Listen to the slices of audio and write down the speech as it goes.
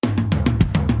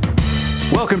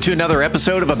Welcome to another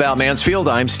episode of About Mansfield.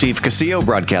 I'm Steve Casillo,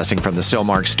 broadcasting from the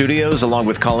Cellmark Studios, along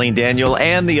with Colleen Daniel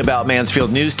and the About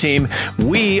Mansfield news team.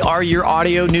 We are your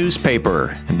audio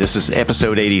newspaper, and this is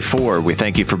episode 84. We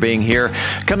thank you for being here.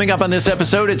 Coming up on this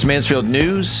episode, it's Mansfield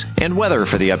news and weather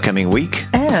for the upcoming week.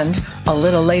 And a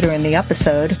little later in the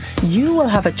episode, you will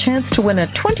have a chance to win a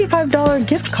 $25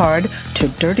 gift card to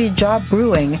Dirty Job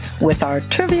Brewing with our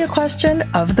trivia question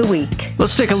of the week.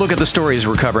 Let's take a look at the stories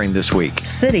we're covering this week.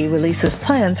 City releases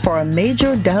plans for a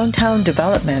major downtown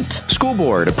development. School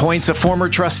board appoints a former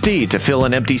trustee to fill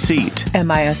an empty seat.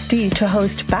 MISD to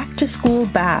host Back to School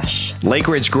Bash. Lake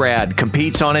Ridge grad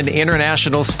competes on an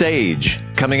international stage.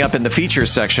 Coming up in the features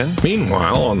section.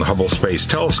 Meanwhile, on the Hubble Space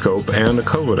Telescope and a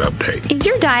COVID update. Is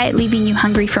your diet leaving you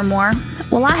hungry for more?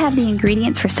 Well, I have the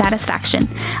ingredients for satisfaction.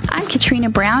 I'm Katrina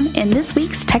Brown in this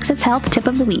week's Texas Health Tip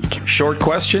of the Week. Short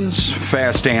questions,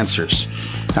 fast answers.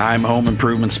 I'm home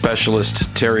improvement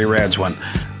specialist Terry Radswin.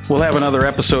 We'll have another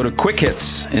episode of Quick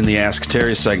Hits in the Ask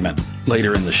Terry segment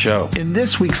later in the show. In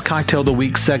this week's Cocktail of the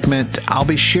Week segment, I'll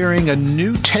be sharing a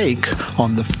new take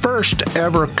on the first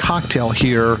ever cocktail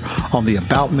here on the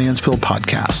About Mansfield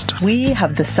podcast. We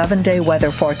have the 7-day weather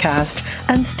forecast,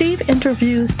 and Steve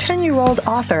interviews 10-year-old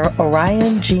author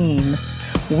Orion Jean.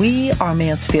 We are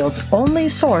Mansfield's only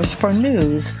source for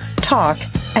news, talk,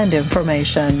 and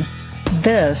information.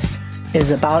 This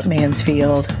is About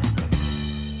Mansfield.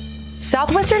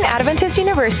 Southwestern Adventist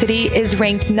University is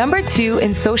ranked number 2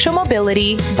 in social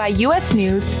mobility by U.S.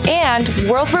 News and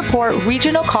World Report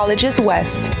Regional Colleges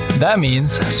West. That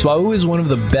means SWAU is one of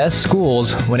the best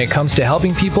schools when it comes to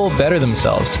helping people better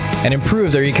themselves and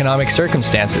improve their economic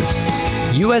circumstances.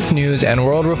 U.S. News and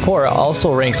World Report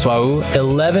also rank SWAU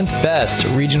 11th best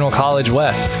Regional College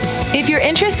West. If you're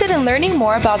interested in learning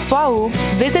more about SWAU,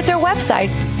 visit their website,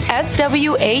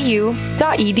 swau.edu.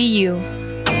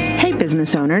 Hey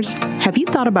business owners, have you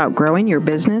thought about growing your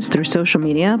business through social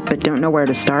media but don't know where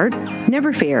to start?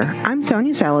 Never fear, I'm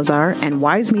Sonia Salazar and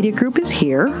Wise Media Group is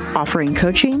here offering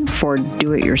coaching for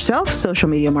do-it-yourself social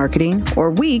media marketing, or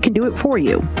we can do it for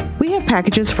you. We have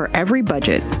packages for every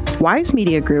budget. Wise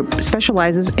Media Group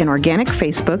specializes in organic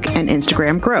Facebook and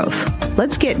Instagram growth.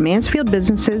 Let's get Mansfield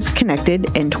businesses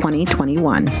connected in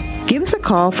 2021. Give us a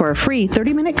call for a free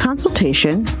 30-minute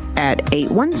consultation at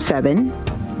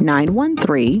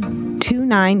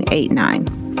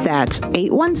 817-913-2989. That's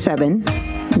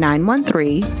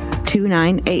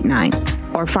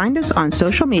 817-913-2989. Or find us on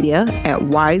social media at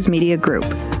Wise Media Group.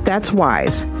 That's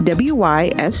Wise,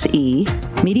 W-Y-S-E,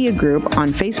 Media Group on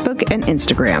Facebook and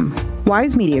Instagram.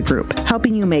 Wise Media Group,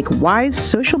 helping you make wise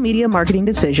social media marketing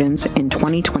decisions in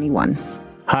 2021.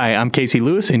 Hi, I'm Casey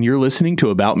Lewis, and you're listening to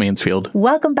About Mansfield.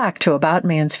 Welcome back to About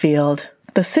Mansfield.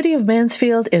 The City of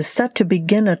Mansfield is set to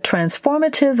begin a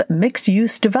transformative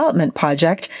mixed-use development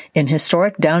project in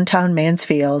historic downtown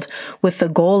Mansfield, with the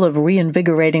goal of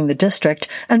reinvigorating the district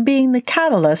and being the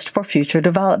catalyst for future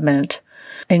development.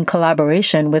 In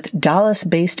collaboration with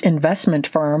Dallas-based investment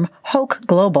firm Hoke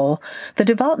Global, the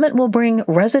development will bring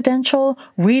residential,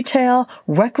 retail,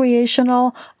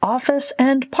 recreational, office,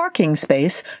 and parking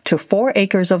space to 4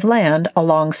 acres of land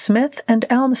along Smith and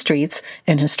Elm Streets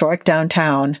in historic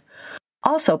downtown.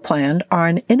 Also planned are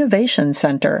an innovation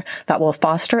center that will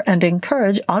foster and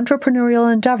encourage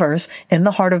entrepreneurial endeavors in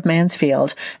the heart of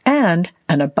Mansfield, and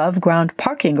an above-ground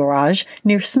parking garage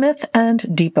near Smith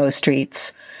and Depot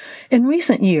Streets. In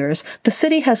recent years, the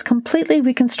city has completely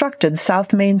reconstructed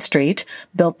South Main Street,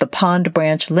 built the Pond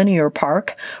Branch Linear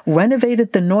Park,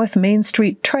 renovated the North Main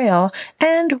Street Trail,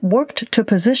 and worked to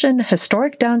position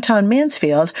historic downtown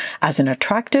Mansfield as an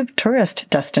attractive tourist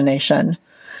destination.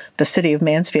 The City of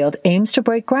Mansfield aims to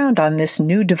break ground on this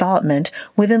new development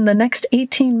within the next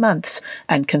 18 months,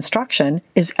 and construction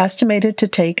is estimated to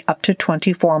take up to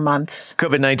 24 months.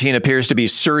 COVID-19 appears to be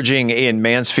surging in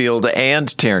Mansfield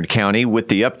and Tarrant County. With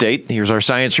the update, here's our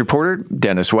science reporter,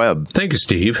 Dennis Webb. Thank you,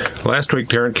 Steve. Last week,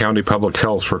 Tarrant County Public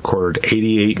Health recorded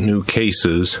 88 new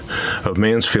cases of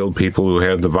Mansfield people who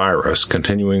had the virus,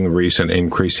 continuing the recent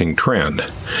increasing trend.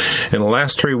 In the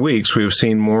last 3 weeks, we've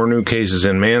seen more new cases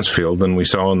in Mansfield than we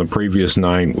saw in the previous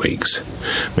 9 weeks.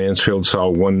 Mansfield saw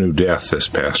 1 new death this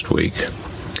past week.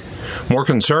 More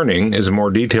concerning is more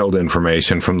detailed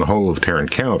information from the whole of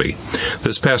Tarrant County.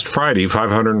 This past Friday,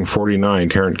 549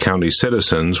 Tarrant County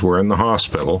citizens were in the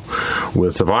hospital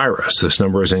with the virus. This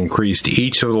number has increased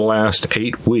each of the last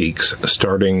 8 weeks,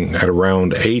 starting at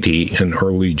around 80 in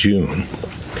early June.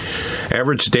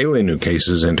 Average daily new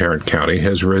cases in Tarrant County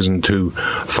has risen to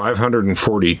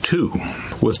 542,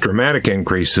 with dramatic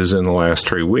increases in the last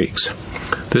 3 weeks.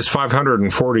 This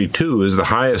 542 is the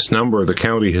highest number the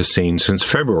county has seen since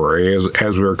February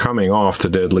as we are coming off the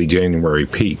deadly January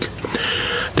peak.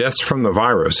 Deaths from the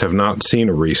virus have not seen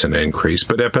a recent increase,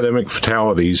 but epidemic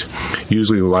fatalities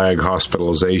usually lag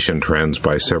hospitalization trends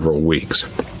by several weeks.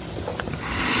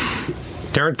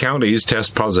 Tarrant County's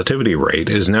test positivity rate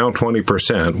is now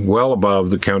 20%, well above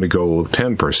the county goal of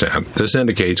 10%. This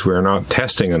indicates we are not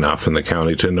testing enough in the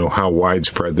county to know how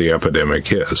widespread the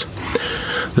epidemic is.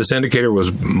 This indicator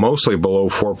was mostly below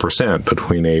 4%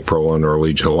 between April and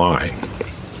early July.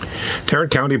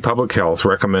 Tarrant County Public Health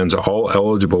recommends all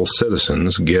eligible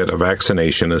citizens get a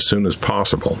vaccination as soon as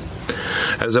possible.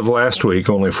 As of last week,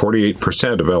 only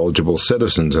 48% of eligible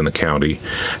citizens in the county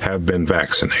have been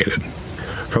vaccinated.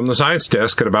 From the Science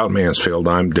Desk at About Mansfield,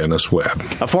 I'm Dennis Webb.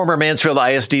 A former Mansfield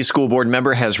ISD school board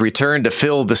member has returned to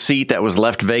fill the seat that was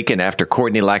left vacant after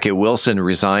Courtney Lackett-Wilson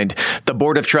resigned. The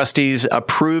Board of Trustees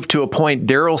approved to appoint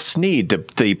Daryl Sneed to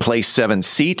the Place 7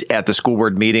 seat at the school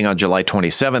board meeting on July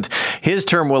 27th. His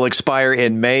term will expire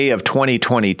in May of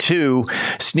 2022.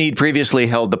 Sneed previously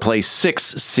held the Place 6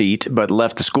 seat, but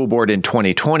left the school board in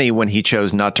 2020 when he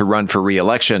chose not to run for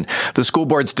re-election. The school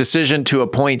board's decision to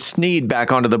appoint Sneed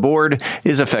back onto the board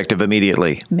is effective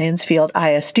immediately. Mansfield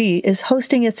ISD is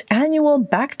hosting its annual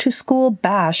Back to School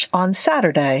Bash on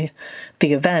Saturday.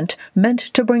 The event, meant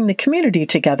to bring the community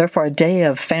together for a day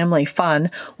of family fun,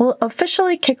 will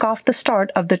officially kick off the start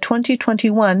of the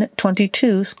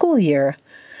 2021-22 school year.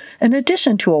 In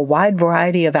addition to a wide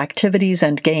variety of activities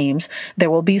and games,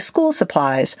 there will be school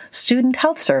supplies, student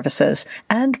health services,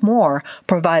 and more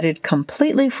provided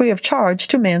completely free of charge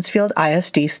to Mansfield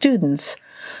ISD students.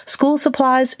 School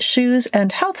supplies, shoes,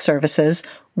 and health services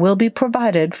will be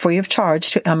provided free of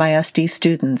charge to MISD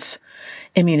students.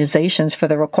 Immunizations for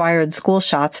the required school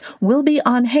shots will be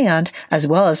on hand, as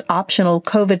well as optional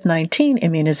COVID-19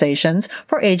 immunizations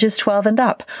for ages 12 and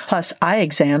up, plus eye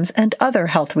exams and other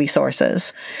health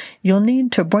resources. You'll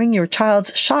need to bring your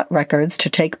child's shot records to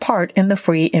take part in the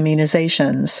free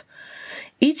immunizations.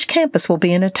 Each campus will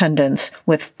be in attendance,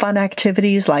 with fun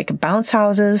activities like bounce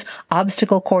houses,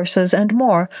 obstacle courses, and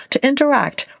more to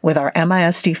interact with our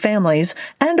MISD families,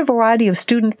 and a variety of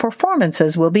student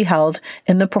performances will be held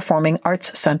in the Performing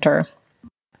Arts Center.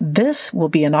 This will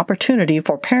be an opportunity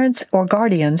for parents or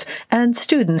guardians and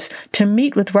students to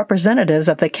meet with representatives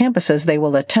of the campuses they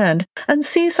will attend and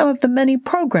see some of the many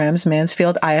programs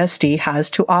Mansfield ISD has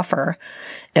to offer.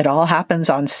 It all happens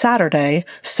on Saturday,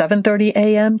 7:30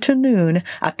 a.m. to noon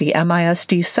at the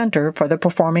MISD Center for the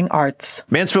Performing Arts.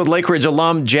 Mansfield Lake Ridge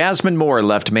alum Jasmine Moore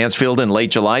left Mansfield in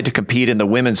late July to compete in the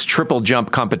women's triple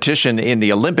jump competition in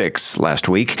the Olympics last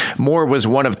week. Moore was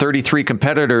one of 33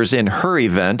 competitors in her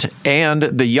event and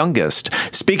the youngest.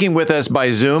 Speaking with us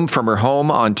by Zoom from her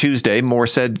home on Tuesday, Moore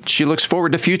said she looks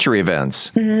forward to future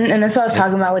events. And that's what I was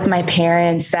talking about with my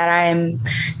parents, that I'm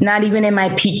not even in my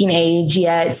peaking age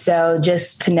yet. So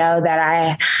just to know that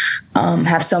I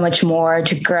have so much more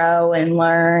to grow and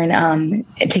learn,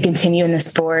 to continue in the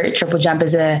sport. Triple jump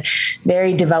is a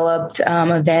very developed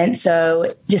event.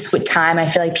 So just with time, I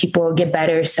feel like people will get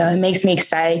better. So it makes me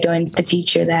excited going into the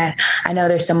future that I know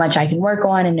there's so much I can work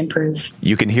on and improve.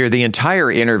 You can hear the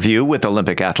entire interview with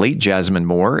Olympic athlete Jasmine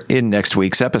Moore in next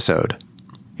week's episode.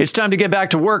 It's time to get back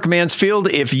to work, Mansfield.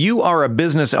 If you are a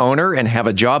business owner and have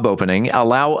a job opening,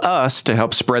 allow us to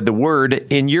help spread the word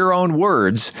in your own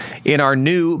words in our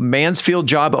new Mansfield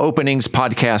Job Openings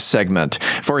podcast segment.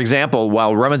 For example,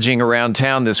 while rummaging around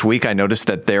town this week, I noticed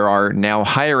that there are now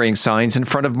hiring signs in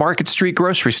front of Market Street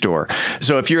Grocery Store.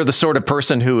 So if you're the sort of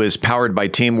person who is powered by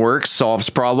teamwork, solves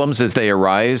problems as they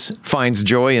arise, finds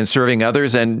joy in serving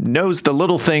others, and knows the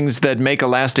little things that make a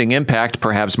lasting impact,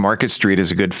 perhaps Market Street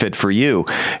is a good fit for you.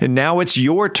 And now it's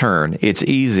your turn. It's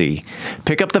easy.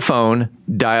 Pick up the phone,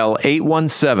 dial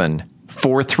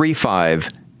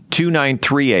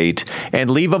 817-435-2938, and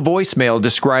leave a voicemail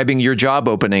describing your job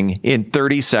opening in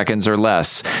 30 seconds or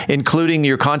less, including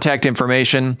your contact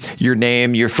information, your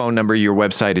name, your phone number, your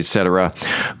website, etc.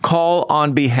 Call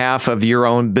on behalf of your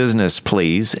own business,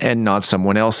 please, and not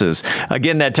someone else's.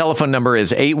 Again, that telephone number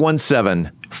is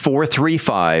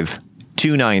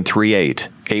 817-435-2938.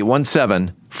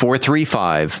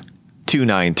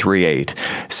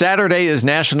 817-435-2938. Saturday is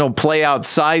National Play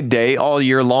Outside Day. All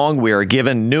year long, we are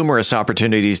given numerous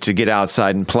opportunities to get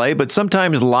outside and play, but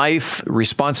sometimes life,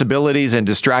 responsibilities, and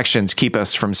distractions keep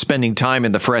us from spending time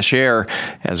in the fresh air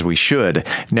as we should.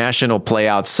 National Play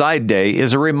Outside Day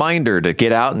is a reminder to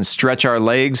get out and stretch our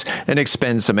legs and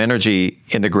expend some energy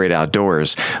in the great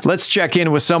outdoors. Let's check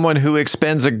in with someone who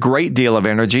expends a great deal of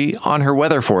energy on her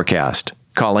weather forecast.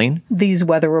 Colleen? These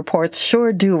weather reports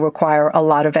sure do require a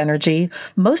lot of energy,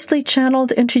 mostly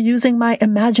channeled into using my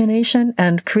imagination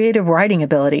and creative writing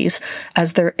abilities,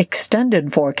 as they're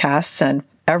extended forecasts, and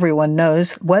everyone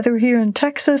knows weather here in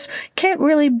Texas can't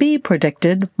really be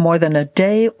predicted more than a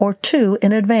day or two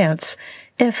in advance,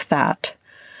 if that.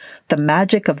 The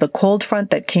magic of the cold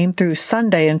front that came through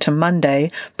Sunday into Monday,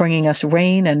 bringing us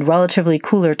rain and relatively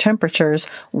cooler temperatures,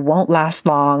 won't last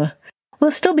long.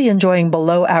 We'll still be enjoying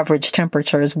below-average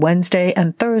temperatures Wednesday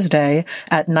and Thursday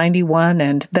at 91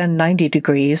 and then 90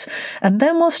 degrees, and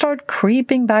then we'll start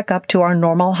creeping back up to our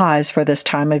normal highs for this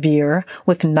time of year,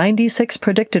 with 96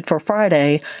 predicted for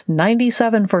Friday,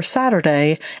 97 for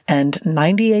Saturday, and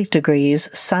 98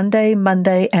 degrees Sunday,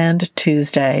 Monday, and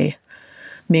Tuesday.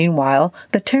 Meanwhile,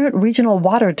 the Tarrant Regional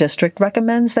Water District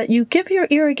recommends that you give your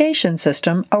irrigation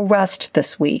system a rest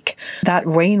this week. That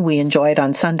rain we enjoyed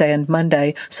on Sunday and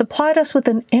Monday supplied us with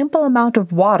an ample amount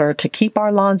of water to keep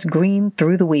our lawns green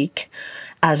through the week.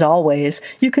 As always,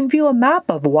 you can view a map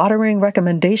of watering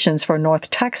recommendations for North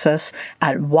Texas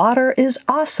at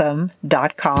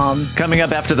waterisawesome.com. Coming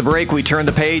up after the break, we turn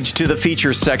the page to the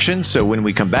features section. So when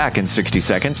we come back in 60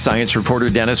 seconds, science reporter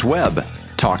Dennis Webb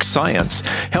talks science.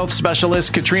 Health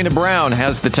specialist Katrina Brown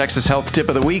has the Texas Health Tip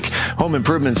of the Week. Home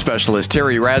improvement specialist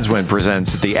Terry Radzwin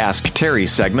presents the Ask Terry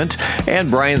segment. And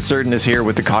Brian Certain is here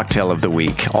with the Cocktail of the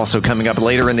Week. Also coming up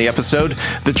later in the episode,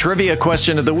 the Trivia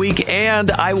Question of the Week. And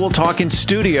I will talk in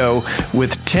studio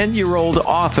with 10-year-old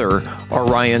author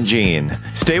Orion Jean.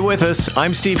 Stay with us.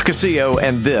 I'm Steve Casillo,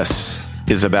 and this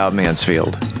is About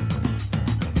Mansfield.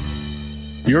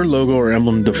 Your logo or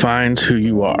emblem defines who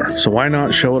you are, so why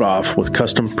not show it off with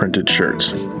custom printed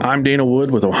shirts? I'm Dana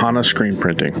Wood with Ohana Screen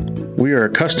Printing. We are a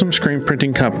custom screen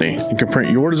printing company and can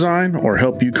print your design or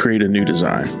help you create a new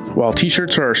design. While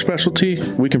t-shirts are our specialty,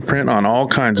 we can print on all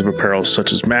kinds of apparel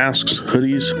such as masks,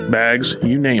 hoodies, bags,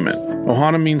 you name it.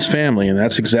 Ohana means family, and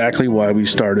that's exactly why we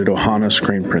started Ohana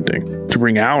Screen Printing, to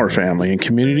bring our family and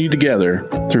community together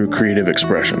through creative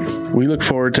expression. We look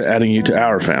forward to adding you to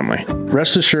our family.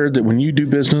 Rest assured that when you do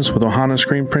business with Ohana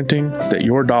Screen Printing, that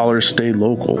your dollars stay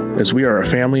local, as we are a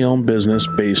family-owned business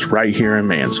based right here in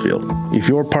Mansfield. If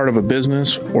you're part of a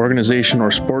business, organization,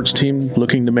 or sports team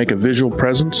looking to make a visual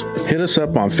presence, hit us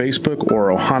up on Facebook or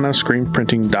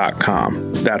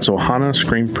ohanascreenprinting.com. That's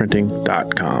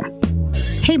ohanascreenprinting.com.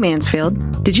 Hey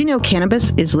Mansfield, did you know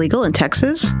cannabis is legal in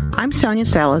Texas? I'm Sonia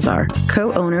Salazar,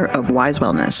 co-owner of Wise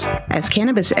Wellness. As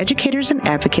cannabis educators and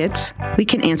advocates, we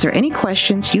can answer any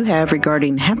questions you have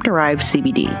regarding hemp-derived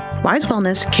CBD. Wise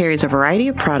Wellness carries a variety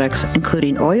of products,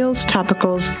 including oils,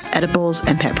 topicals, edibles,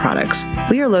 and pet products.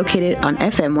 We are located on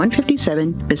FM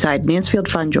 157 beside Mansfield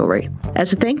Fun Jewelry.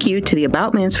 As a thank you to the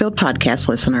About Mansfield podcast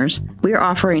listeners, we are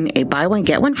offering a buy one,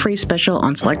 get one free special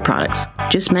on select products.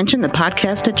 Just mention the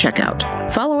podcast at checkout.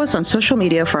 Follow us on social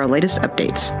media for our latest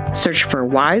updates. Search for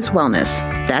Wise Wellness.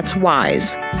 That's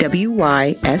Wise,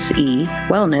 W-Y-S-E,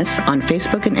 Wellness on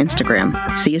Facebook and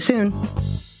Instagram. See you soon.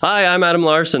 Hi, I'm Adam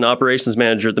Larson, Operations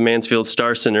Manager at the Mansfield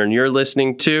Star Center, and you're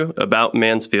listening to About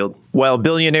Mansfield. While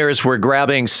billionaires were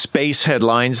grabbing space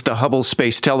headlines, the Hubble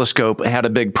Space Telescope had a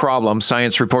big problem.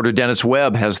 Science reporter Dennis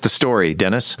Webb has the story.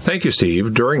 Dennis? Thank you,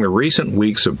 Steve. During the recent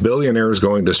weeks of billionaires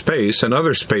going to space,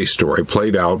 another space story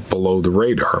played out below the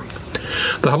radar.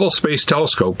 The Hubble Space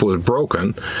Telescope was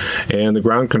broken, and the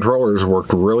ground controllers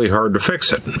worked really hard to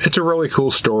fix it. It's a really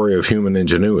cool story of human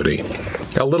ingenuity.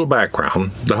 A little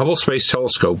background. The Hubble Space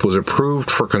Telescope was approved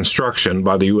for construction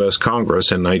by the U.S.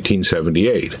 Congress in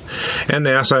 1978, and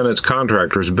NASA and its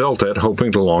contractors built it,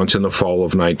 hoping to launch in the fall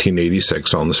of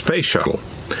 1986 on the Space Shuttle.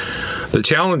 The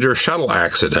Challenger shuttle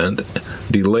accident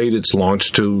delayed its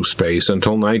launch to space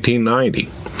until 1990.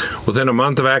 Within a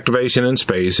month of activation in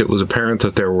space, it was apparent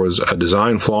that there was a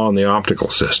design flaw in the optical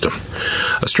system.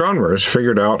 Astronomers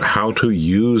figured out how to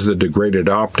use the degraded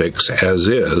optics as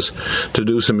is to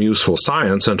do some useful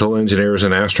science until engineers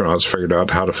and astronauts figured out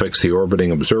how to fix the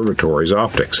orbiting observatory's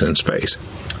optics in space.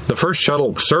 The first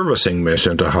shuttle servicing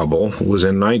mission to Hubble was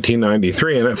in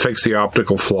 1993, and it fixed the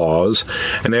optical flaws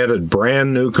and added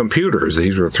brand new computers.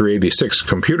 These were 386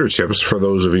 computer chips for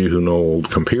those of you who know old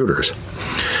computers.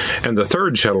 And the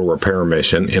third shuttle repair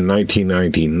mission in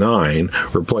 1999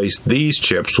 replaced these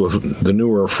chips with the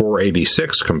newer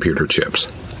 486 computer chips.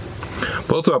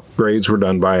 Both upgrades were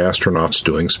done by astronauts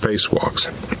doing spacewalks.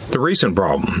 The recent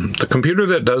problem, the computer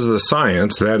that does the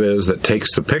science, that is, that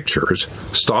takes the pictures,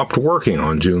 stopped working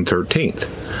on June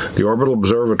 13th. The Orbital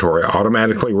Observatory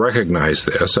automatically recognized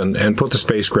this and put the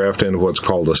spacecraft into what's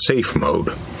called a safe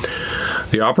mode.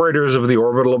 The operators of the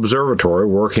Orbital Observatory,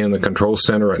 working in the control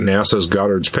center at NASA's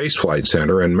Goddard Space Flight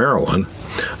Center in Maryland,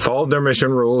 followed their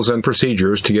mission rules and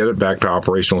procedures to get it back to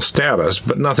operational status,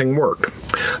 but nothing worked.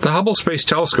 The Hubble Space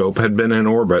Telescope had been in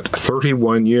orbit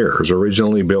 31 years,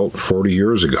 originally built 40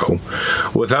 years ago,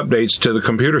 with updates to the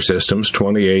computer systems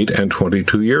 28 and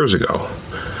 22 years ago.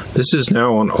 This is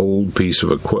now an old piece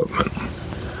of equipment.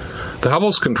 The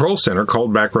Hubble's control center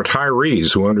called back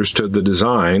retirees who understood the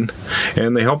design,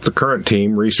 and they helped the current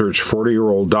team research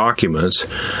 40-year-old documents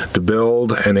to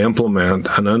build and implement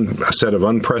a set of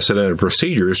unprecedented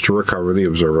procedures to recover the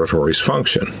observatory's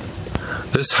function.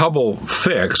 This Hubble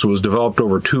fix was developed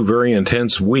over 2 very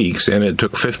intense weeks, and it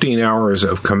took 15 hours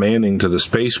of commanding to the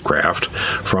spacecraft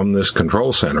from this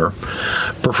control center,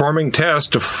 performing tests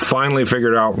to finally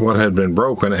figure out what had been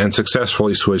broken and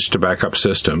successfully switch to backup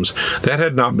systems that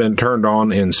had not been turned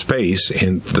on in space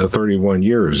in the 31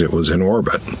 years it was in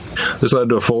orbit. This led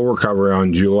to a full recovery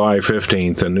on July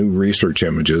 15th, and new research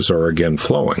images are again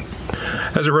flowing.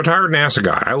 As a retired NASA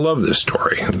guy, I love this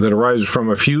story that arises from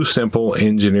a few simple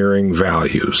engineering values.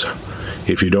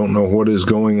 If you don't know what is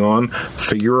going on,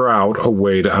 figure out a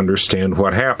way to understand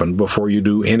what happened before you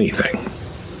do anything.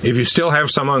 If you still have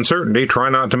some uncertainty,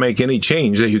 try not to make any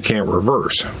change that you can't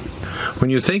reverse. When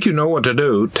you think you know what to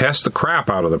do, test the crap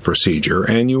out of the procedure,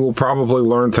 and you will probably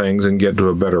learn things and get to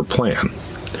a better plan.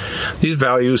 These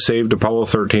values saved Apollo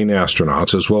 13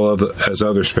 astronauts as well as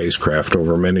other spacecraft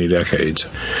over many decades.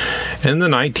 In the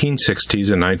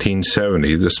 1960s and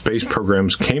 1970s, the space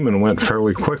programs came and went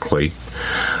fairly quickly,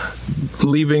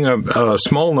 leaving a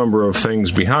small number of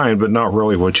things behind, but not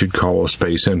really what you'd call a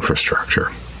space infrastructure.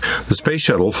 The Space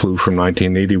Shuttle flew from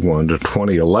 1981 to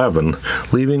 2011,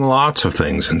 leaving lots of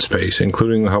things in space,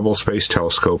 including the Hubble Space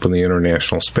Telescope and the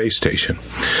International Space Station.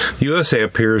 The USA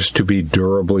appears to be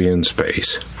durably in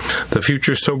space. The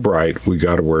future's so bright, we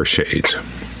gotta wear shades.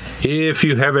 If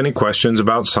you have any questions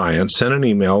about science, send an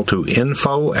email to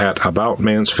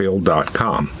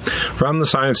info@aboutmansfield.com. From the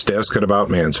science desk at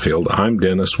About Mansfield, I'm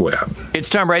Dennis Webb. It's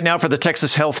time right now for the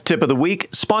Texas Health Tip of the Week,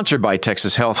 sponsored by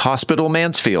Texas Health Hospital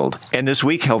Mansfield. And this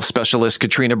week, health specialist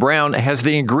Katrina Brown has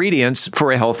the ingredients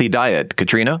for a healthy diet.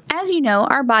 Katrina? As you know,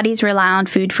 our bodies rely on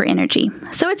food for energy,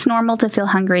 so it's normal to feel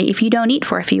hungry if you don't eat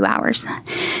for a few hours.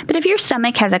 But if your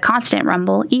stomach has a constant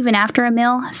rumble, even after a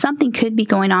meal, something could be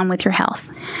going on with your health.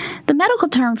 The medical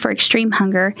term for extreme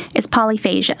hunger is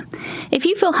polyphagia. If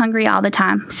you feel hungry all the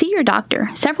time, see your doctor.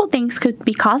 Several things could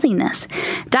be causing this.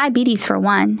 Diabetes, for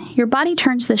one. Your body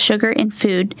turns the sugar in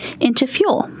food into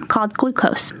fuel, called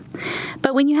glucose.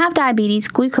 But when you have diabetes,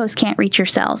 glucose can't reach your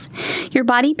cells. Your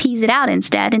body pees it out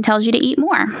instead and tells you to eat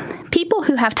more. People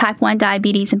who have type 1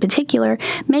 diabetes in particular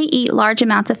may eat large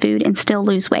amounts of food and still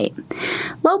lose weight.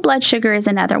 Low blood sugar is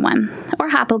another one, or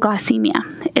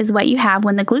hypoglycemia, is what you have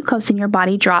when the glucose in your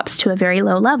body drops to a very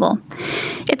low level.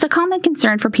 It's a common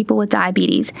concern for people with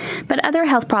diabetes, but other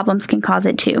health problems can cause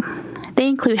it too. They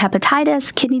include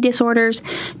hepatitis, kidney disorders,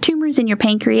 tumors in your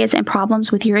pancreas, and problems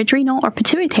with your adrenal or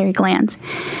pituitary glands.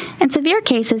 In severe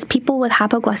cases, people with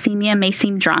hypoglycemia may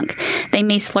seem drunk. They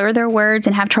may slur their words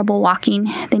and have trouble walking.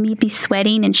 They may be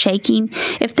sweating and shaking.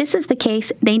 If this is the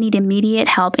case, they need immediate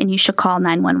help, and you should call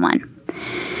 911.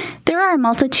 There are a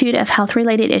multitude of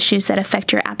health-related issues that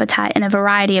affect your appetite in a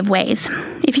variety of ways.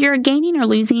 If you're gaining or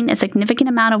losing a significant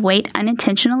amount of weight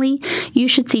unintentionally, you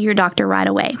should see your doctor right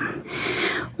away.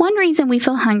 One reason we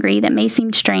feel hungry that may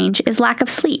seem strange is lack of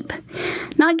sleep.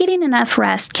 Not getting enough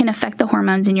rest can affect the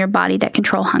hormones in your body that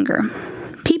control hunger.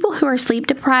 People who are sleep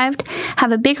deprived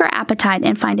have a bigger appetite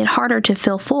and find it harder to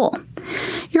feel full.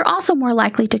 You're also more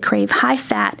likely to crave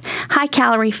high-fat,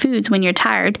 high-calorie foods when you're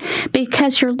tired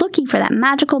because you're looking for that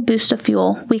magical boost of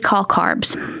fuel we call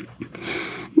carbs.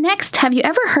 Next, have you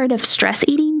ever heard of stress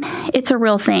eating? It's a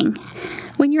real thing.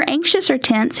 When you're anxious or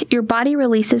tense, your body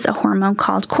releases a hormone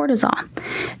called cortisol.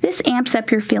 This amps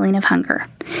up your feeling of hunger.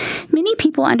 Many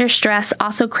people under stress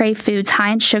also crave foods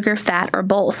high in sugar, fat, or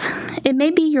both. It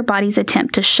may be your body's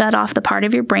attempt to shut off the part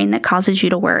of your brain that causes you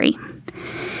to worry.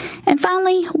 And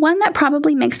finally, one that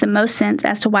probably makes the most sense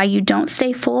as to why you don't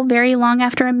stay full very long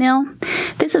after a meal.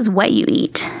 This is what you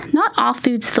eat. Not all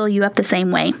foods fill you up the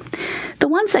same way. The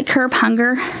ones that curb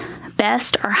hunger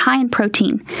best are high in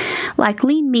protein, like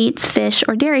lean meats, fish,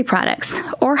 or dairy products,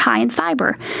 or high in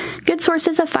fiber. Good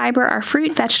sources of fiber are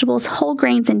fruit, vegetables, whole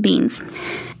grains, and beans.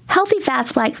 Healthy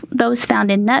fats like those found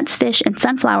in nuts, fish, and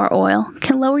sunflower oil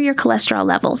can lower your cholesterol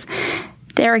levels.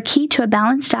 They're a key to a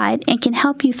balanced diet and can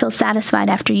help you feel satisfied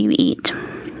after you eat.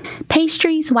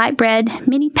 Pastries, white bread,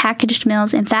 many packaged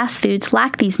meals, and fast foods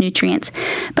lack these nutrients,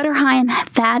 but are high in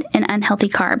fat and unhealthy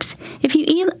carbs. If you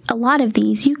eat a lot of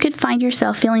these, you could find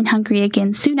yourself feeling hungry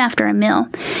again soon after a meal,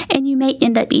 and you may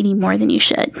end up eating more than you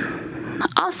should.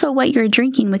 Also, what you're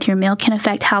drinking with your meal can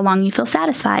affect how long you feel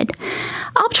satisfied.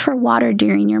 Opt for water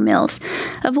during your meals.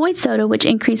 Avoid soda, which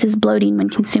increases bloating when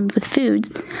consumed with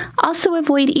foods. Also,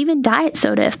 avoid even diet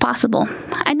soda if possible.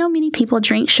 I know many people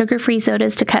drink sugar-free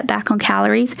sodas to cut back on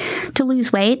calories to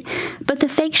lose weight, but the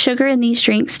fake sugar in these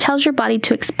drinks tells your body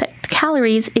to expect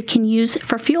calories it can use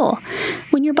for fuel.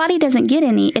 When your body doesn't get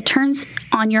any, it turns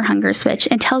on your hunger switch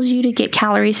and tells you to get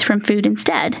calories from food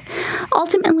instead,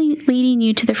 ultimately leading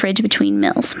you to the fridge between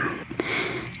meals.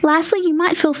 Lastly, you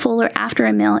might feel fuller after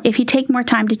a meal if you take more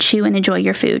time to chew and enjoy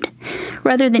your food,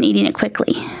 rather than eating it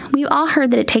quickly. We've all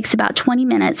heard that it takes about 20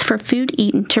 minutes for food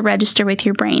eaten to register with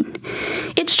your brain.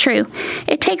 It's true.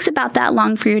 It takes about that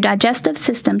long for your digestive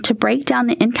system to break down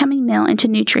the incoming meal into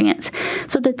nutrients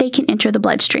so that they can enter the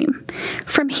bloodstream.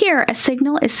 From here, a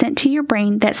signal is sent to your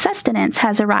brain that sustenance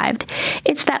has arrived.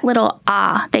 It's that little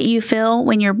ah that you feel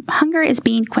when your hunger is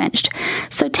being quenched.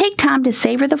 So take time to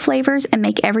savor the flavors and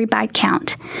make every bite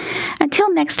count.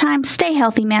 Until next time, stay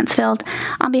healthy, Mansfield.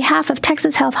 On behalf of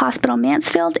Texas Health Hospital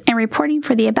Mansfield and reporting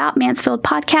for the About Mansfield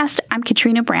podcast, I'm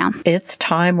Katrina Brown. It's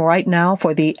time right now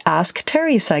for the Ask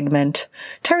Terry segment.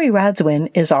 Terry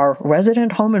Radzwin is our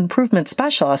resident home improvement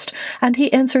specialist, and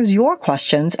he answers your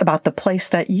questions about the place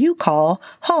that you call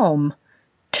home.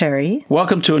 Terry?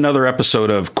 Welcome to another episode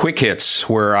of Quick Hits,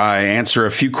 where I answer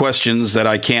a few questions that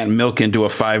I can't milk into a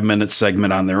 5-minute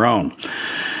segment on their own.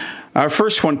 Our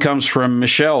first one comes from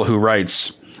Michelle, who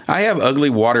writes, I have ugly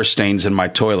water stains in my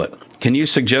toilet. Can you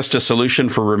suggest a solution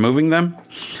for removing them?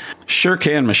 Sure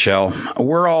can, Michelle.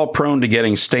 We're all prone to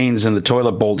getting stains in the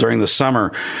toilet bowl during the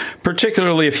summer,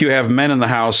 particularly if you have men in the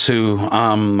house who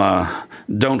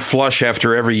don't flush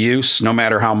after every use, no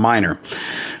matter how minor.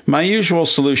 My usual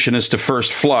solution is to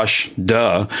first flush,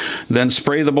 then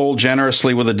spray the bowl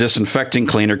generously with a disinfecting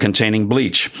cleaner containing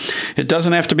bleach. It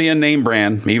doesn't have to be a name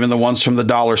brand. Even the ones from the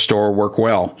dollar store work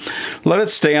well. Let it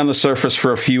stay on the surface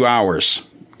for a few hours.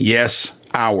 Yes,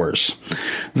 hours.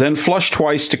 Then flush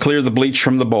twice to clear the bleach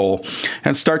from the bowl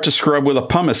and start to scrub with a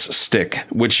pumice stick,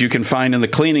 which you can find in the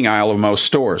cleaning aisle of most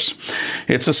stores.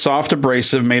 It's a soft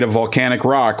abrasive made of volcanic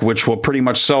rock, which will pretty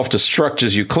much self-destruct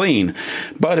as you clean,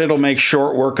 but it'll make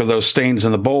short work of those stains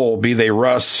in the bowl, be they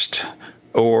rust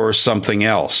or something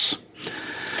else.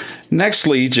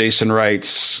 Nextly, Jason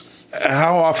writes,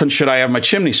 how often should I have my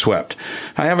chimney swept?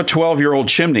 I have a 12-year-old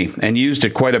chimney and used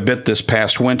it quite a bit this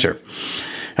past winter.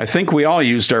 I think we all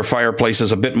used our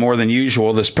fireplaces a bit more than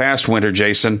usual this past winter,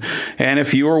 Jason, and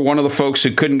if you were one of the folks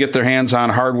who couldn't get their hands on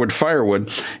hardwood firewood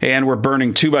and were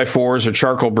burning 2x4s or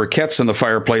charcoal briquettes in the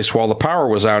fireplace while the power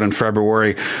was out in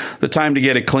February, the time to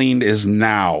get it cleaned is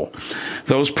now.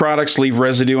 Those products leave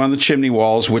residue on the chimney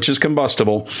walls, which is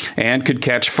combustible, and could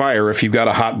catch fire if you've got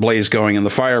a hot blaze going in the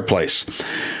fireplace.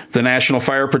 The National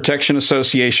Fire Protection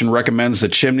Association recommends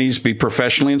that chimneys be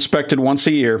professionally inspected once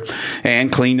a year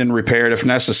and cleaned and repaired if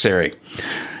necessary.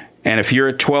 And if you're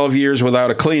at 12 years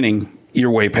without a cleaning, you're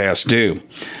way past due.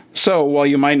 So while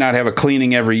you might not have a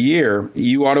cleaning every year,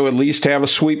 you ought to at least have a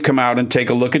sweep come out and take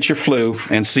a look at your flue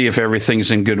and see if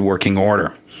everything's in good working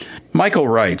order. Michael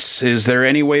writes, is there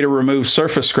any way to remove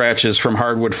surface scratches from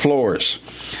hardwood floors?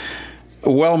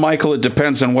 Well, Michael, it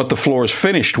depends on what the floor is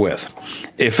finished with.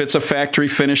 If it's a factory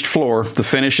finished floor, the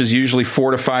finish is usually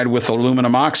fortified with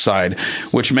aluminum oxide,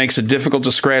 which makes it difficult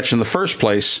to scratch in the first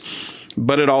place,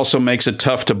 but it also makes it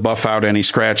tough to buff out any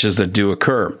scratches that do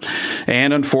occur.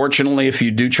 And unfortunately, if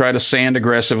you do try to sand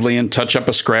aggressively and touch up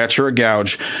a scratch or a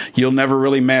gouge, you'll never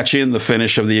really match in the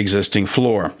finish of the existing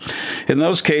floor. In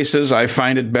those cases, I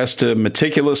find it best to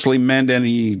meticulously mend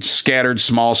any scattered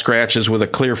small scratches with a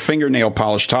clear fingernail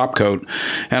polish top coat,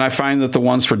 and I find that the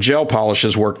ones for gel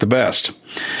polishes work the best.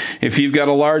 If you've got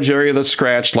a large area that's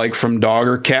scratched, like from dog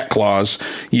or cat claws,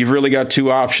 you've really got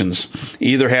two options.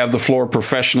 Either have the floor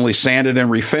professionally sanded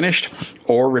and refinished,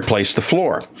 or replace the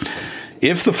floor.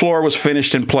 If the floor was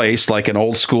finished in place, like an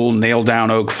old school nailed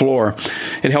down oak floor,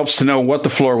 it helps to know what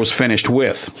the floor was finished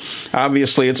with.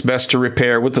 Obviously, it's best to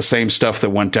repair with the same stuff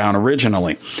that went down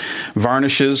originally.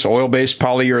 Varnishes, oil-based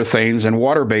polyurethanes, and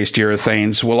water-based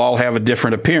urethanes will all have a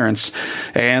different appearance,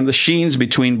 and the sheens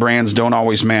between brands don't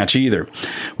always match either.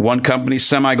 One company's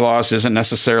semi-gloss isn't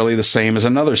necessarily the same as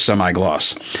another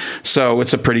semi-gloss, so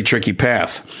it's a pretty tricky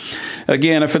path.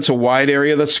 Again, if it's a wide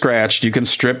area that's scratched, you can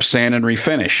strip, sand, and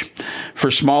refinish.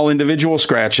 For small individual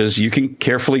scratches, you can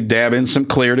carefully dab in some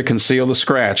clear to conceal the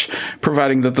scratch,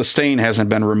 providing that the stain hasn't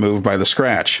been removed by the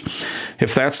scratch.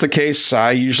 If that's the case,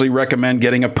 I usually recommend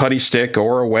getting a putty stick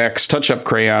or a wax touch-up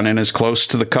crayon in as close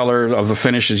to the color of the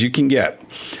finish as you can get.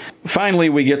 Finally,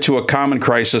 we get to a common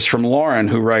crisis from Lauren,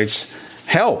 who writes,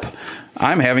 "Help!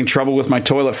 I'm having trouble with my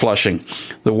toilet flushing.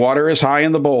 The water is high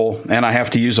in the bowl, and I have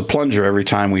to use a plunger every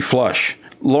time we flush."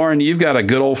 Lauren, you've got a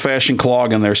good old-fashioned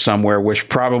clog in there somewhere, which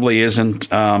probably isn't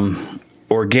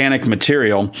organic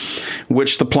material,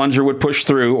 which the plunger would push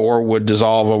through or would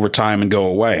dissolve over time and go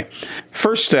away.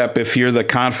 First step, if you're the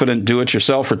confident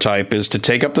do-it-yourselfer type, is to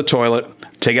take up the toilet,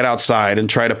 take it outside, and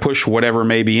try to push whatever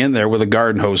may be in there with a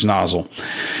garden hose nozzle.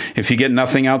 If you get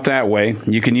nothing out that way,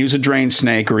 you can use a drain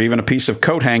snake or even a piece of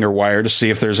coat hanger wire to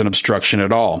see if there's an obstruction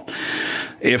at all.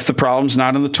 If the problem's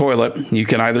not in the toilet, you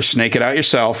can either snake it out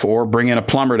yourself or bring in a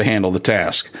plumber to handle the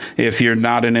task. If you're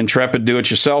not an intrepid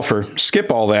do-it-yourselfer, skip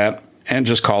all that and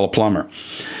just call a plumber.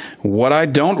 What I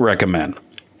don't recommend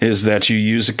is that you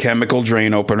use a chemical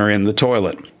drain opener in the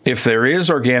toilet. If there is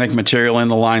organic material in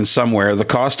the line somewhere, the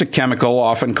caustic chemical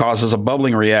often causes a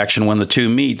bubbling reaction when the two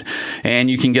meet, and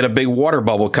you can get a big water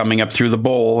bubble coming up through the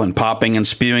bowl and popping and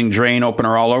spewing drain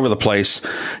opener all over the place,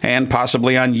 and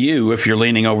possibly on you if you're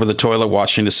leaning over the toilet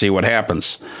watching to see what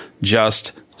happens.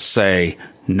 Just say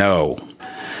no.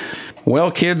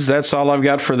 Well, kids, that's all I've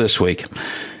got for this week.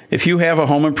 If you have a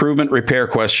home improvement repair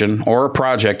question or a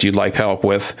project you'd like help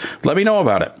with, let me know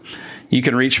about it. You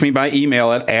can reach me by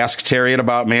email at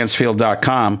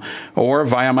askterry@aboutmansfield.com or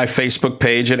via my Facebook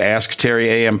page at Ask Terry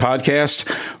AM Podcast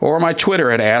or my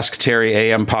Twitter at Ask Terry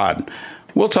AM Pod.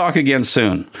 We'll talk again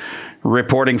soon.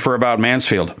 Reporting for About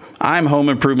Mansfield, I'm Home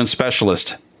Improvement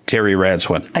Specialist Terry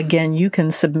Radswin. Again, you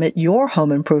can submit your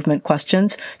home improvement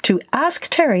questions to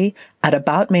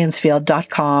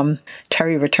askterry@aboutmansfield.com.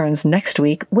 Terry returns next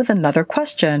week with another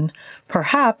question,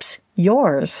 perhaps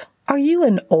yours. Are you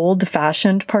an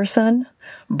old-fashioned person?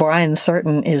 Brian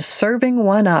Certain is serving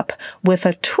one up with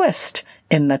a twist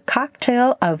in the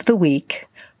cocktail of the week.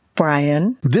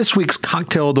 Brian? This week's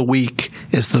cocktail of the week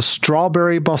is the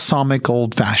Strawberry Balsamic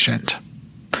Old Fashioned.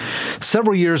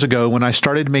 Several years ago, when I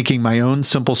started making my own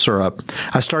simple syrup,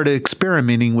 I started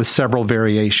experimenting with several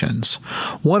variations.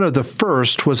 One of the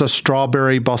first was a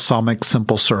strawberry balsamic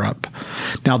simple syrup.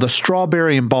 Now, the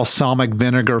strawberry and balsamic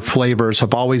vinegar flavors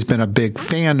have always been a big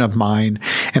fan of mine,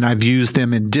 and I've used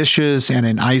them in dishes and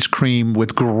in ice cream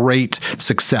with great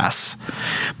success.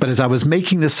 But as I was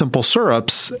making the simple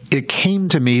syrups, it came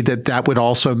to me that that would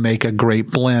also make a great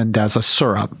blend as a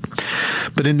syrup.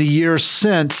 But in the years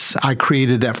since I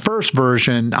created that first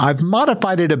version, I've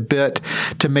modified it a bit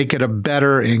to make it a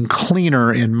better and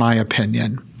cleaner in my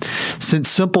opinion. Since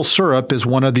simple syrup is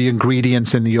one of the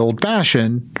ingredients in the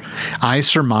old-fashioned, I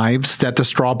surmise that the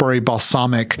strawberry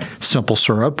balsamic simple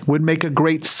syrup would make a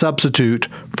great substitute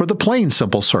for the plain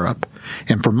simple syrup.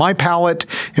 And for my palate,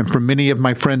 and for many of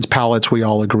my friends' palates, we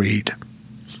all agreed.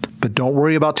 But don't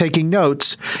worry about taking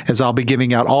notes, as I'll be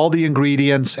giving out all the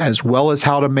ingredients as well as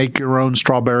how to make your own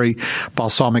strawberry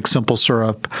balsamic simple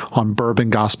syrup on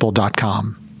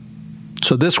bourbongospel.com.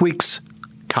 So this week's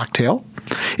cocktail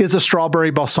is a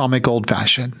strawberry balsamic old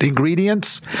fashioned. The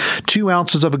ingredients: 2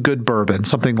 ounces of a good bourbon,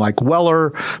 something like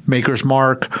Weller, Maker's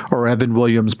Mark, or Evan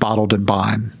Williams Bottled and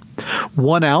Bond.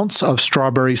 1 ounce of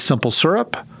strawberry simple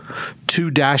syrup,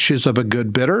 2 dashes of a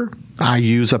good bitter. I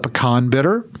use a pecan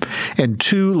bitter, and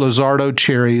 2 Luzardo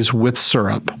cherries with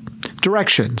syrup.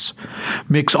 Directions: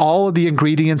 mix all of the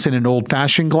ingredients in an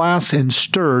old-fashioned glass and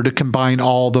stir to combine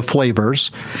all the flavors,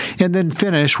 and then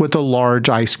finish with a large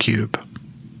ice cube.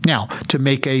 Now, to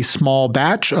make a small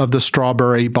batch of the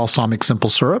strawberry balsamic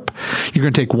simple syrup, you're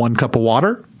going to take 1 cup of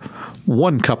water,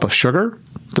 1 cup of sugar,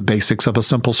 the basics of a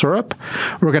simple syrup.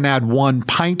 We're going to add 1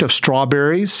 pint of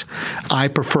strawberries. I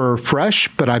prefer fresh,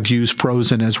 but I've used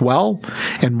frozen as well,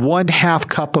 and 1/2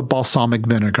 cup of balsamic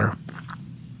vinegar.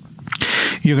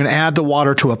 You're going to add the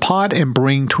water to a pot and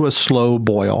bring to a slow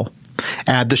boil.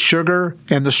 Add the sugar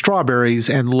and the strawberries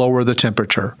and lower the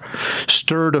temperature.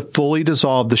 Stir to fully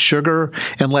dissolve the sugar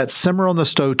and let simmer on the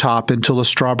stovetop until the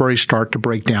strawberries start to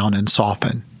break down and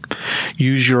soften.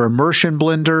 Use your immersion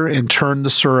blender and turn the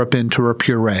syrup into a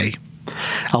puree.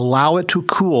 Allow it to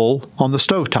cool on the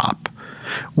stovetop.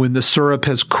 When the syrup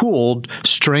has cooled,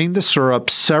 strain the syrup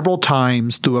several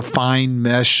times through a fine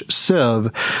mesh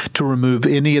sieve to remove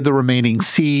any of the remaining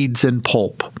seeds and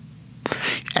pulp.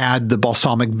 Add the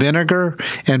balsamic vinegar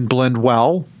and blend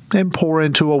well, and pour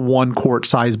into a 1-quart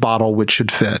size bottle, which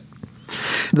should fit.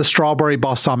 The strawberry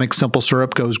balsamic simple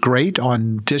syrup goes great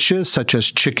on dishes such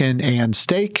as chicken and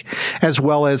steak, as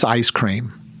well as ice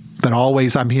cream. But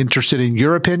always, I'm interested in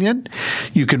your opinion.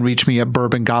 You can reach me at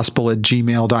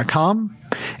bourbongospel@gmail.com.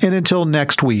 And until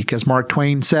next week, as Mark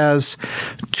Twain says,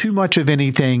 too much of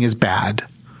anything is bad,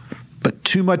 but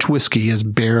too much whiskey is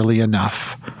barely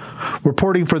enough.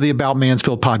 Reporting for the About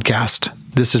Mansfield podcast,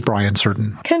 this is Brian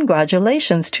Certain.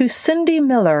 Congratulations to Cindy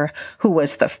Miller, who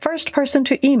was the first person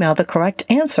to email the correct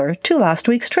answer to last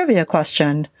week's trivia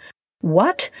question.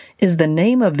 What is the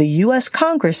name of the U.S.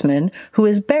 congressman who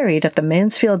is buried at the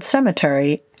Mansfield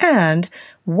Cemetery, and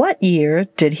what year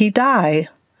did he die?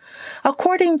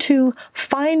 According to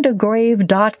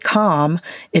findagrave.com,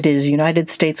 it is United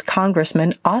States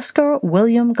Congressman Oscar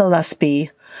William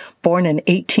Gillespie. Born in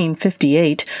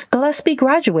 1858, Gillespie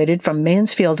graduated from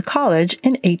Mansfield College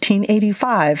in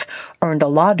 1885, earned a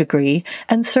law degree,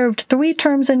 and served 3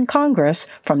 terms in Congress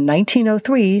from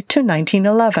 1903 to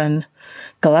 1911.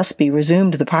 Gillespie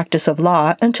resumed the practice of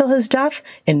law until his death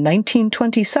in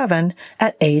 1927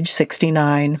 at age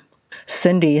 69.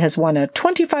 Cindy has won a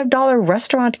 $25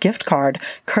 restaurant gift card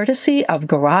courtesy of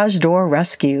Garage Door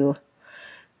Rescue.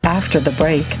 After the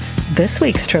break, this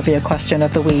week's trivia question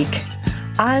of the week.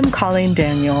 I'm Colleen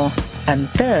Daniel, and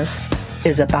this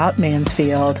is About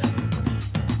Mansfield.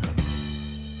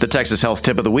 The Texas Health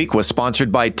Tip of the Week was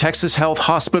sponsored by Texas Health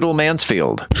Hospital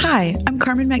Mansfield. Hi, I'm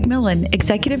Carmen McMillan,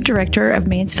 Executive Director of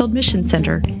Mansfield Mission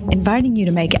Center, inviting you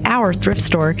to make our thrift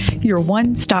store your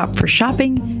one stop for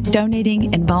shopping,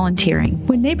 donating, and volunteering.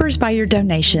 When neighbors buy your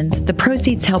donations, the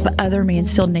proceeds help other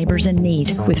Mansfield neighbors in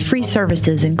need with free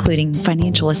services including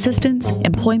financial assistance,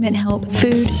 employment help,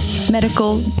 food,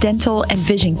 medical, dental, and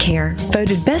vision care.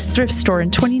 Voted Best Thrift Store in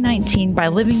 2019 by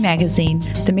Living Magazine,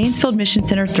 the Mansfield Mission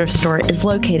Center Thrift Store is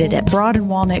located at Broad and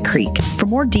Walnut Creek. For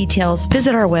more details,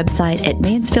 visit our website at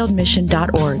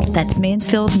mansfieldmission.org. That's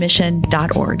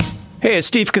mansfieldmission.org. Hey, it's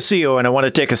Steve Casillo, and I want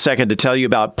to take a second to tell you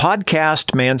about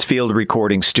Podcast Mansfield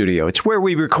Recording Studio. It's where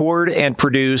we record and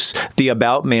produce the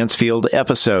About Mansfield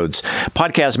episodes.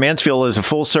 Podcast Mansfield is a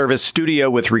full-service studio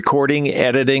with recording,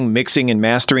 editing, mixing, and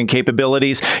mastering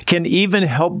capabilities. Can even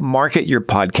help market your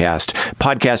podcast.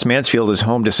 Podcast Mansfield is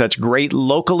home to such great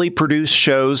locally produced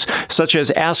shows such as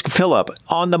Ask Philip,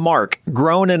 On the Mark,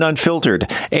 Grown and Unfiltered,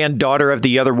 and Daughter of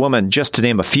the Other Woman, just to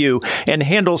name a few, and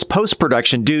handles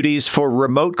post-production duties for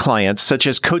remote clients such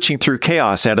as Coaching Through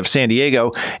Chaos out of San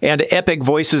Diego and Epic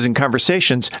Voices and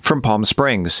Conversations from Palm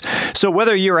Springs. So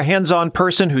whether you're a hands-on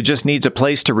person who just needs a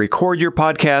place to record your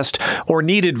podcast or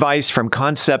need advice from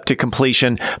concept to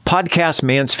completion, Podcast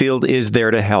Mansfield is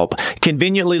there to help.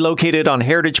 Conveniently located on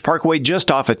Heritage Parkway just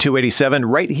off of 287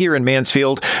 right here in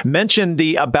Mansfield. Mention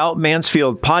the About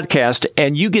Mansfield podcast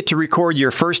and you get to record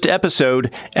your first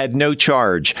episode at no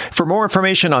charge. For more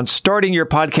information on starting your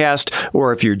podcast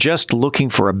or if you're just looking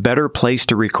for a better place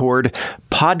to record,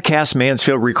 Podcast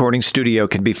Mansfield Recording Studio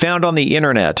can be found on the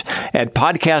internet at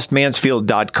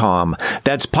podcastmansfield.com.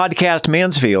 That's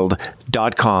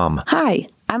podcastmansfield.com. Hi,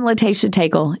 I'm Latasha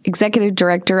Tagle, Executive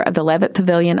Director of the Levitt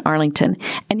Pavilion, Arlington,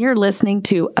 and you're listening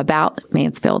to About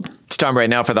Mansfield. It's time right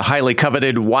now for the highly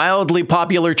coveted, wildly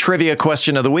popular trivia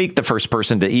question of the week. The first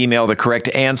person to email the correct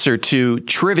answer to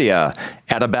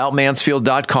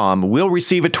trivia@aboutmansfield.com will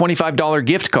receive a $25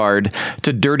 gift card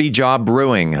to Dirty Job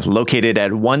Brewing, located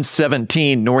at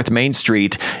 117 North Main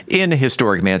Street in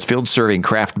historic Mansfield, serving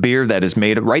craft beer that is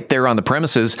made right there on the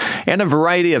premises and a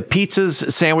variety of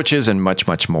pizzas, sandwiches, and much,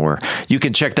 much more. You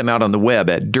can check them out on the web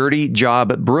at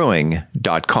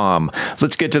dirtyjobbrewing.com.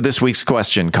 Let's get to this week's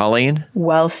question. Colleen?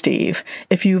 Well, Steve,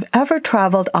 if you've ever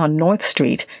traveled on North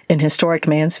Street in historic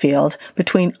Mansfield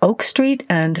between Oak Street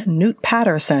and Newt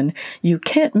Patterson, you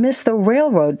can't miss the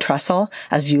railroad trestle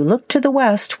as you look to the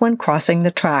west when crossing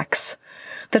the tracks.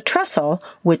 The trestle,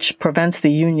 which prevents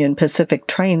the Union Pacific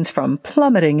trains from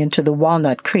plummeting into the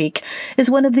Walnut Creek, is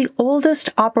one of the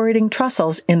oldest operating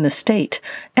trestles in the state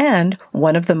and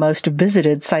one of the most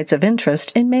visited sites of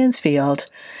interest in Mansfield.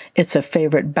 It's a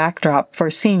favorite backdrop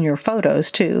for senior photos,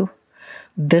 too.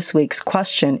 This week's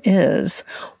question is,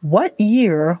 what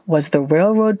year was the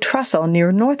railroad trestle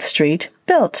near North Street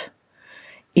built?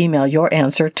 Email your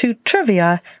answer to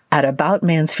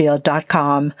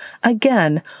trivia@aboutmansfield.com.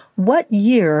 Again, what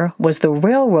year was the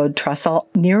railroad trestle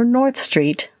near North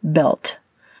Street built?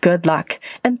 Good luck,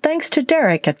 and thanks to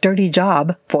Derek at Dirty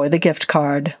Job for the gift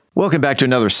card. Welcome back to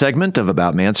another segment of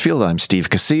About Mansfield. I'm Steve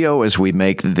Casillo as we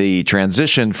make the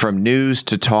transition from news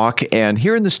to talk. And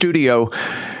here in the studio,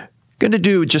 going to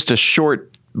do just a short,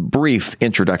 brief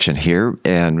introduction here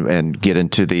and get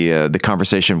into the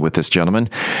conversation with this gentleman.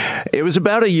 It was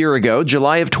about a year ago,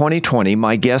 July of 2020.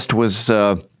 My guest was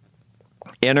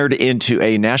entered into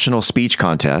a national speech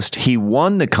contest. He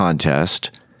won the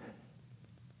contest,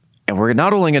 and we're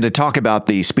not only going to talk about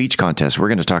the speech contest, we're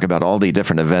going to talk about all the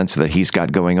different events that he's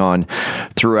got going on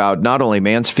throughout not only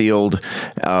Mansfield,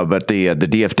 but the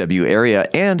DFW area,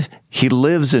 and he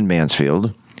lives in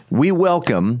Mansfield. We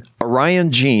welcome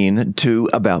Orion Jean to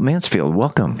About Mansfield.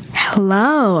 Welcome.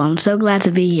 Hello. I'm so glad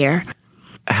to be here.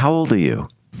 How old are you?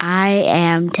 I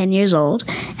am 10 years old,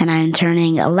 and I'm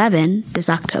turning 11 this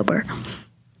October.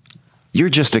 You're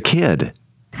just a kid.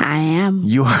 I am.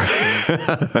 You are.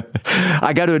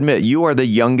 I got to admit, you are the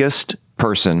youngest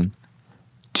person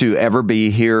to ever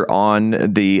be here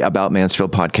on the About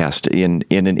Mansfield podcast in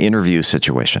an interview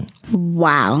situation.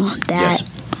 Wow. Yes.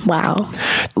 Wow.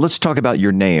 Let's talk about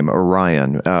your name,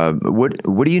 Orion.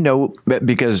 What do you know?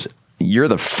 Because you're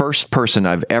the first person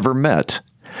I've ever met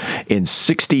in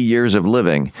 60 years of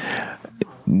living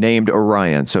named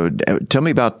Orion. So tell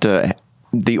me about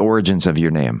the origins of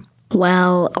your name.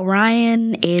 Well,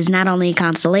 Orion is not only a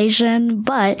constellation,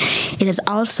 but it is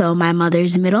also my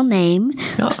mother's middle name.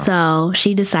 Oh. So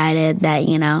she decided that,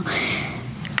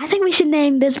 I think we should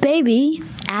name this baby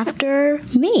after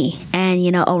me.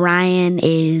 And, Orion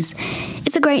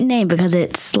it's a great name because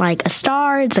it's like a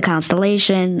star, it's a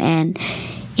constellation, and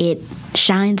it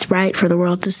shines bright for the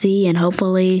world to see. And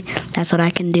hopefully that's what I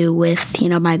can do with,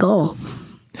 my goal.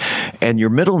 And your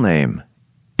middle name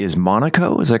is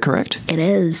Monaco, is that correct? It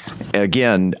is.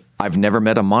 Again, I've never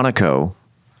met a Monaco.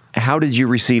 How did you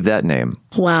receive that name?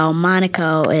 Well,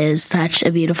 Monaco is such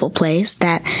a beautiful place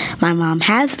that my mom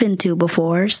has been to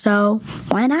before, so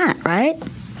why not, right?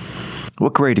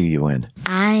 What grade are you in?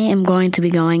 I am going to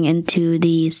be going into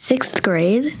the 6th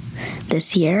grade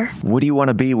this year. What do you want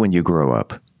to be when you grow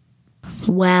up?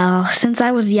 Well, since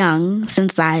I was young,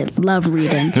 since I love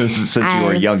reading. Since you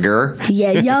were younger?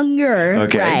 Yeah, younger.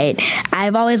 Okay. Right.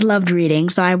 I've always loved reading,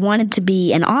 so I wanted to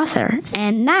be an author.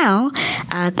 And now,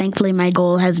 thankfully, my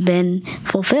goal has been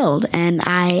fulfilled. And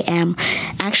I am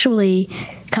actually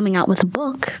coming out with a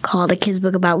book called A Kid's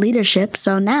Book About Leadership.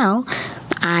 So now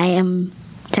I am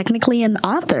technically an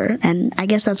author, and I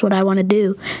guess that's what I want to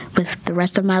do with the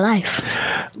rest of my life.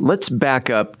 Let's back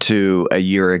up to a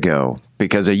year ago,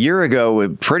 because a year ago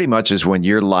it pretty much is when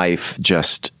your life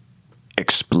just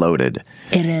exploded.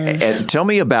 It is. And tell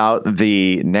me about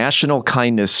the National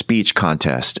Kindness Speech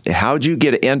Contest. How'd you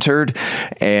get entered?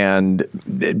 And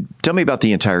tell me about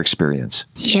the entire experience.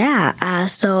 Yeah.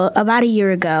 So about a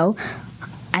year ago,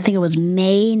 I think it was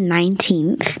May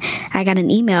 19th, I got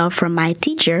an email from my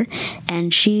teacher,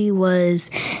 and she was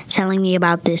telling me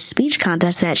about this speech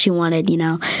contest that she wanted,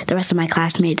 the rest of my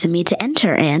classmates and me to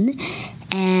enter in.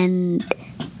 And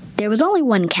there was only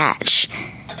one catch.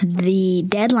 The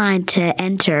deadline to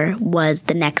enter was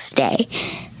the next day.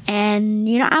 And,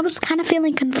 I was kind of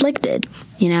feeling conflicted,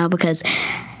 because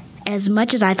as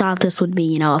much as I thought this would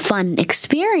be, a fun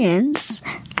experience,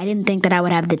 I didn't think that I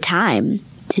would have the time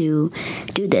to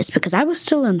do this because I was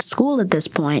still in school at this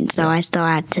point, so I still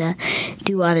had to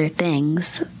do other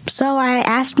things. So I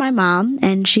asked my mom,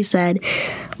 and she said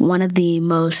one of the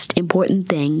most important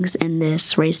things in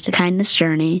this Race to Kindness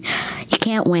journey, you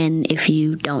can't win if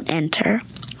you don't enter.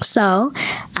 So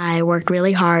I worked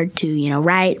really hard to,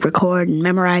 write, record, and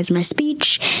memorize my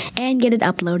speech and get it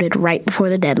uploaded right before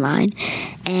the deadline.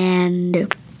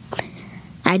 And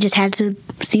I just had to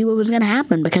see what was going to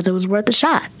happen because it was worth a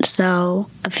shot. So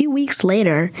a few weeks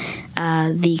later,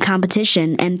 the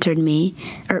competition emailed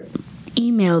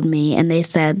me, and they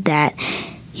said that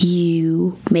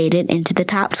you made it into the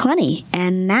top 20.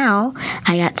 And now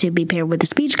I got to be paired with a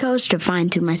speech coach to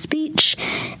fine-tune my speech.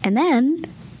 And then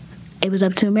it was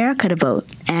up to America to vote.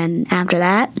 And after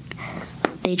that,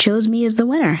 they chose me as the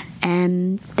winner.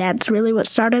 And that's really what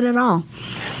started it all.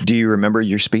 Do you remember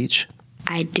your speech?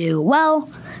 I do. Well,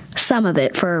 some of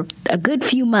it. For a good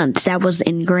few months, that was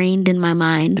ingrained in my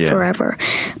mind forever.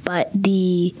 But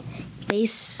the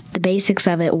basics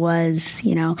of it was,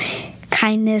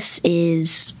 kindness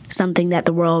is something that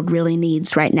the world really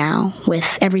needs right now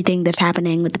with everything that's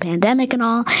happening with the pandemic and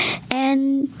all.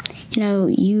 And,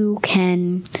 you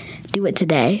can do it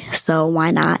today, so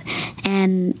why not?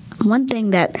 And one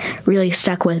thing that really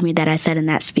stuck with me that I said in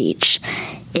that speech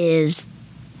is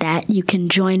that you can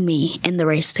join me in the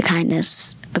race to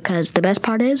kindness, because the best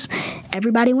part is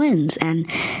everybody wins. And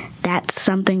that's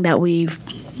something that we've,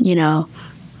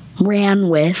 ran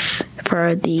with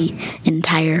for the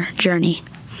entire journey.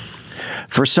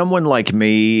 For someone like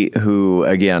me who,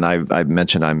 again, I've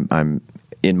mentioned I'm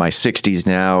in my 60s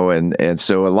now, and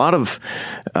so a lot of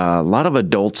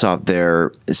adults out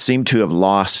there seem to have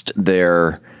lost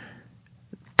their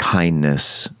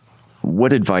kindness.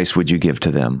 What advice would you give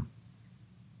to them?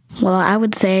 Well, I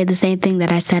would say the same thing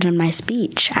that I said in my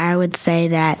speech. I would say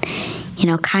that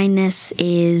kindness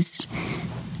is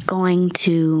going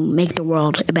to make the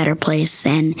world a better place,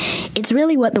 and it's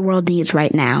really what the world needs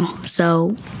right now.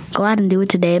 So go out and do it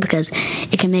today, because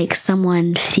it can make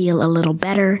someone feel a little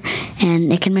better,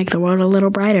 and it can make the world a little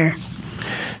brighter.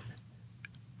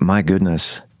 My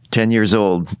goodness, 10 years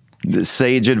old,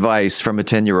 sage advice from a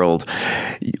 10-year-old.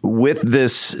 With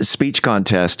this speech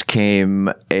contest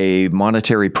came a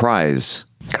monetary prize.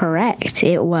 Correct.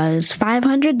 It was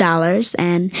 $500,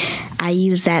 and I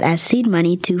used that as seed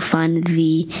money to fund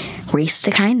the Race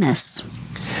to Kindness.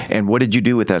 And what did you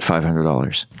do with that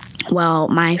 $500? Well,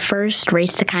 my first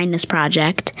Race to Kindness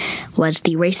project was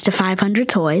the Race to 500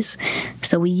 toys.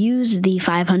 So we used the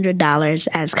 $500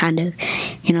 as kind of,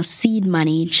 seed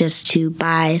money just to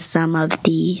buy some of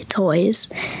the toys.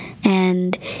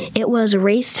 And it was a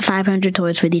Race to 500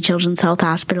 toys for the Children's Health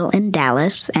Hospital in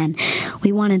Dallas. And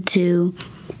we wanted to,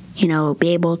 be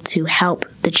able to help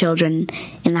the children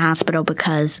in the hospital,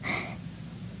 because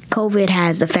COVID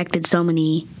has affected so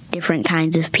many different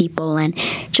kinds of people, and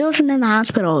children in the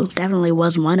hospital definitely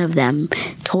was one of them.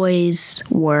 Toy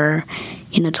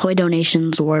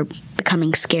donations were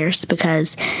becoming scarce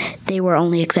because they were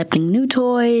only accepting new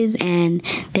toys, and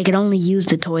they could only use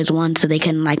the toys once, so they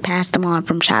couldn't pass them on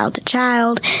from child to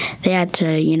child. They had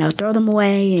to, throw them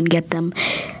away and get them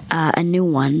a new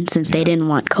one, since they didn't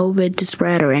want COVID to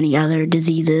spread or any other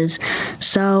diseases.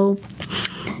 So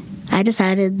I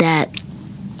decided that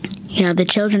the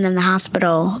children in the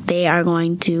hospital, they are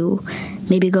going to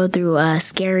maybe go through a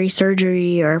scary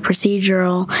surgery or a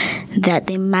procedural that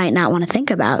they might not want to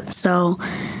think about. So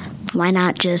why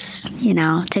not just,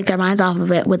 take their minds off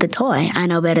of it with a toy? I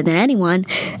know better than anyone,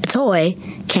 a toy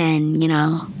can,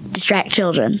 distract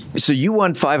children. So you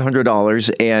won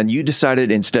 $500, and you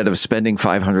decided, instead of spending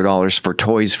 $500 for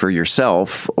toys for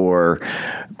yourself, or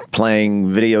playing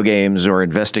video games or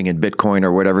investing in Bitcoin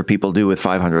or whatever people do with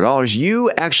 $500, you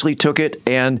actually took it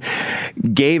and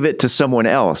gave it to someone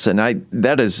else. And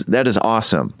that is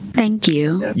awesome. Thank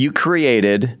you. You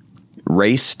created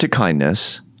Race to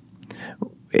Kindness.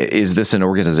 Is this an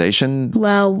organization?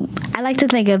 Well, I like to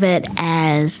think of it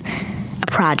as a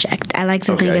project. I like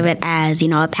to think of it as,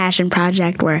 a passion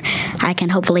project where I can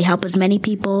hopefully help as many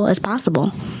people as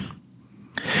possible.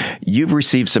 You've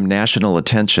received some national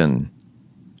attention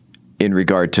in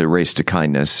regard to Race to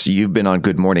Kindness. You've been on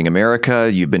Good Morning America.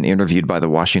 You've been interviewed by the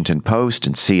Washington Post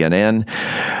and CNN.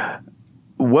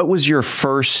 What was your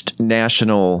first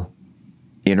national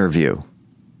interview?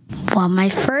 Well, my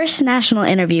first national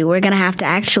interview, we're going to have to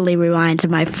actually rewind to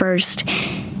my first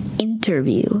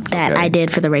interview that I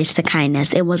did for the Race to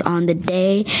Kindness. It was on the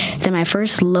day that my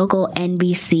first local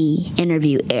NBC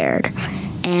interview aired.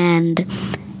 And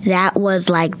that was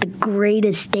the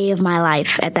greatest day of my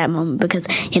life at that moment, because,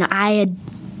 I had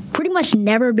pretty much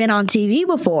never been on TV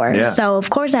before. Yeah. So, of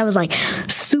course, I was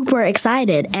super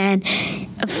excited. And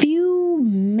a few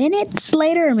minutes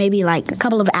later, or maybe a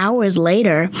couple of hours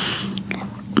later,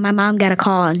 my mom got a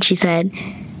call and she said,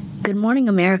 Good Morning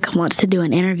America wants to do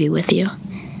an interview with you.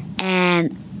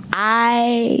 And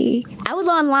I was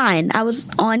online. I was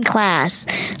on class.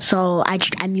 So I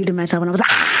muted myself and I was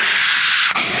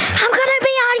I'm going to be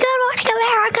on Good Morning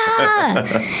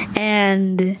America.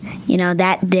 And,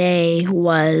 that day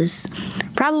was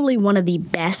probably one of the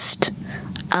best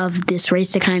of this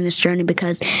Race to Kindness journey,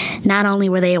 because not only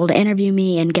were they able to interview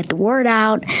me and get the word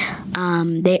out,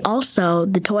 they also,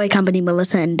 the toy company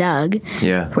Melissa and Doug,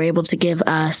 were able to give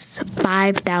us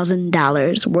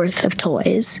 $5,000 worth of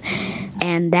toys.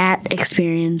 And that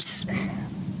experience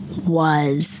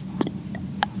was,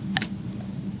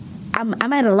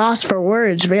 I'm at a loss for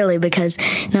words, really, because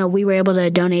we were able to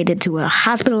donate it to a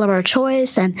hospital of our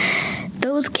choice, and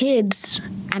those kids,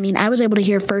 I was able to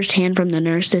hear firsthand from the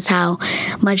nurses how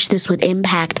much this would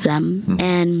impact them. Mm-hmm.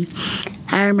 And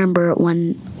I remember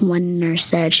one nurse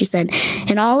said, she said,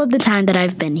 in all of the time that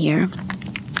I've been here,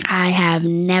 I have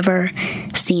never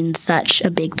seen such a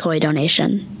big toy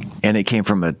donation. And it came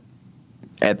from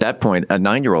at that point, a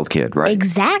 9-year-old kid, right?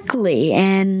 Exactly.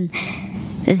 And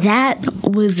that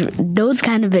was those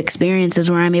kind of experiences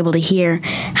where I'm able to hear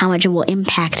how much it will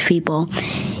impact people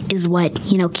is what,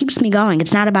 keeps me going.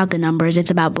 It's not about the numbers. It's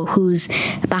about who's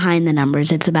behind the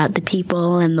numbers. It's about the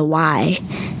people and the why.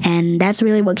 And that's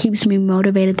really what keeps me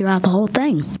motivated throughout the whole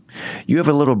thing. You have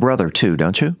a little brother too,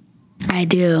 don't you? I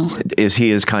do. Is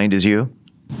he as kind as you?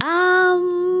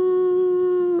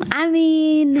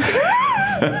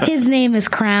 His name is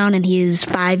Crown, and he's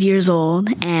 5 years old,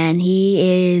 and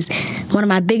he is one of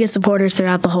my biggest supporters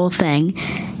throughout the whole thing.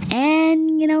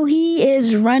 And, he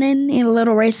is running in a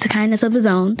little race to kindness of his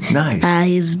own. Nice.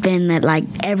 He's been at like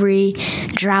every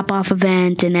drop-off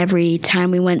event and every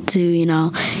time we went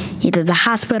to, either the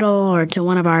hospital or to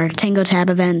one of our Tango Tab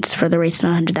events for the Race to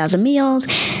 100,000 Meals.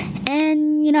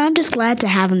 And, I'm just glad to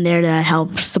have him there to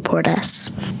help support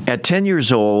us. At 10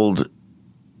 years old,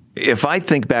 if I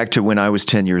think back to when I was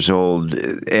 10 years old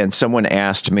and someone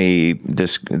asked me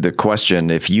the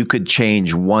question, if you could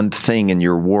change one thing in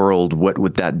your world, what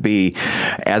would that be?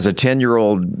 As a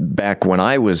 10-year-old back when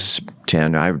I was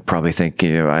 10, I would probably think,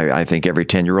 I think every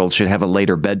 10-year-old should have a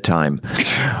later bedtime.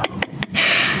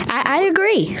 I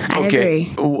agree. I agree.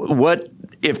 What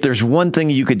if there's one thing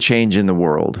you could change in the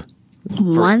world?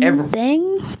 One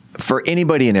thing? For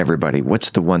anybody and everybody, what's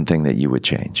the one thing that you would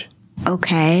change?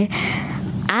 Okay.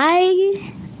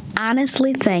 I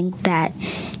honestly think that,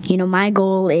 my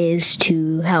goal is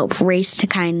to help race to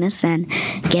kindness and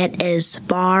get as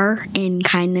far in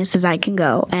kindness as I can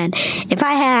go. And if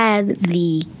I had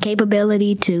the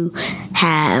capability to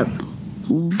have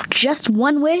just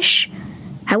one wish,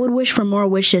 I would wish for more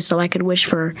wishes so I could wish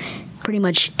for pretty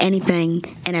much anything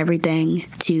and everything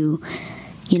to,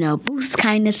 boost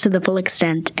kindness to the full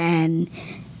extent and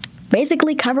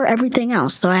basically cover everything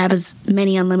else. So I have as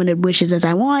many unlimited wishes as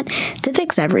I want to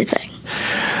fix everything.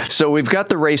 So we've got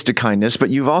the Race to Kindness, but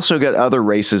you've also got other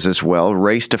races as well.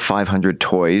 Race to 500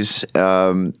 Toys.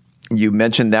 You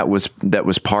mentioned that was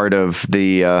part of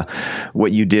the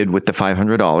what you did with the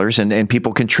 $500, and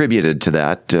people contributed to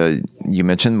that. You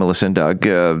mentioned Melissa and Doug,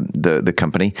 the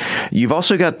company. You've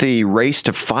also got the Race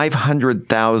to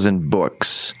 500,000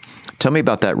 Books. Tell me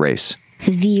about that race.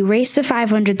 The Race to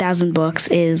 500,000 Books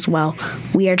is,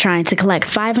 we are trying to collect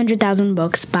 500,000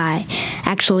 books by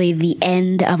actually the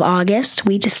end of August.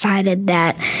 We decided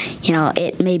that,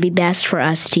 it may be best for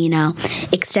us to,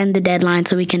 extend the deadline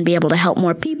so we can be able to help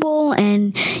more people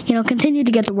and, continue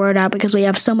to get the word out because we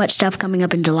have so much stuff coming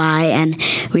up in July and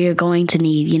we are going to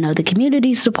need, the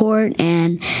community support.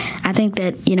 And I think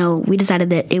that, we decided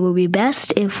that it would be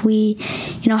best if we,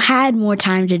 had more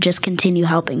time to just continue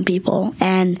helping people.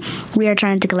 And we are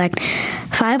trying to collect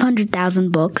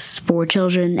 500,000 books for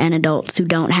children and adults who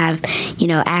don't have,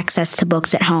 access to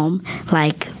books at home,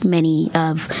 like many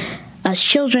of us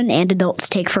children and adults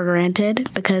take for granted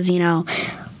because,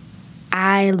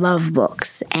 I love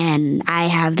books and I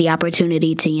have the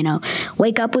opportunity to,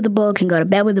 wake up with a book and go to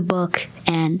bed with a book.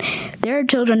 And there are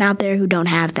children out there who don't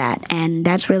have that. And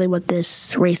that's really what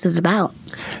this race is about.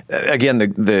 Again,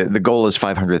 the goal is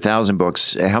 500,000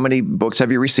 books. How many books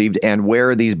have you received and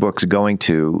where are these books going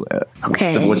to?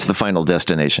 Okay. What's the final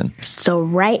destination? So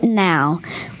right now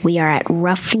we are at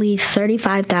roughly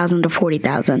 35,000 to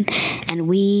 40,000 and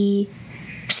we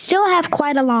still have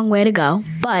quite a long way to go,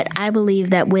 but I believe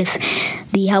that with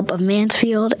the help of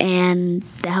Mansfield and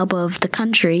the help of the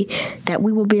country that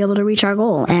we will be able to reach our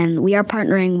goal. And we are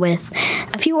partnering with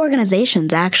a few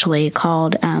organizations actually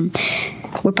called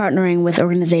we're partnering with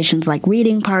organizations like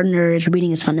Reading Partners,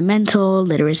 Reading is Fundamental,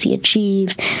 Literacy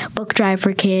Achieves, Book Drive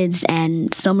for Kids,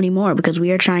 and so many more because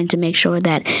we are trying to make sure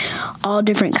that all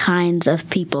different kinds of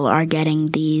people are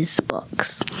getting these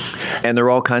books. And there are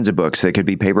all kinds of books. They could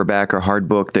be paperback or hard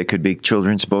book. They could be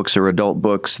children's books or adult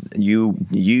books. You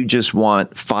just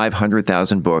want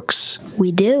 500,000 books.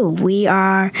 We do. We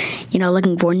are,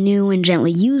 looking for new and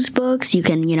gently used books. You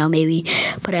can, maybe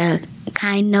put a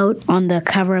kind note on the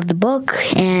cover of the book.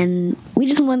 And we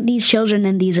just want these children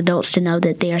and these adults to know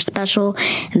that they are special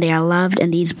and they are loved.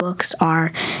 And these books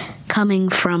are coming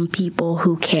from people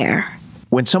who care.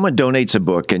 When someone donates a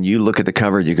book and you look at the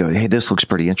cover, you go, hey, this looks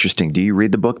pretty interesting. Do you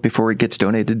read the book before it gets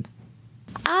donated?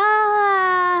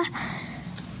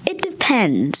 It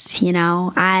depends,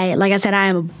 like I said, I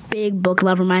am a big book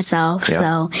lover myself. Yeah.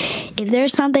 So if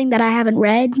there's something that I haven't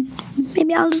read,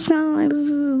 maybe I'll just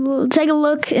take a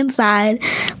look inside.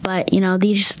 But,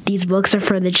 these books are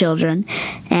for the children.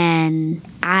 And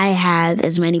I have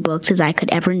as many books as I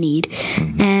could ever need.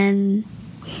 Mm-hmm. And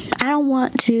I don't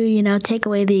want to, take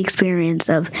away the experience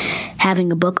of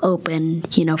having a book open,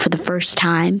 for the first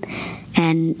time.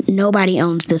 And nobody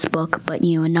owns this book but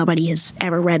you, and nobody has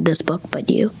ever read this book but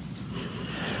you.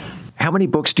 How many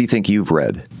books do you think you've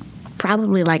read?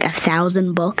 Probably like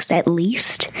 1,000 books at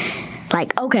least.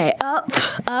 Like, okay, up,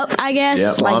 I guess.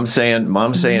 Yeah, Mom's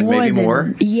saying maybe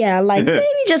more. Yeah, like maybe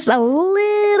just a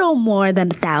little more than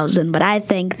 1,000. But I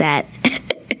think that.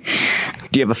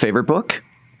 Do you have a favorite book?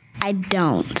 I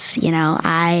don't.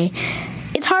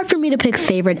 It's hard for me to pick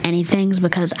favorite anythings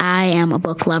because I am a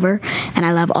book lover and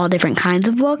I love all different kinds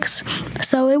of books.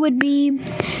 So it would be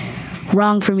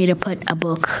wrong for me to put a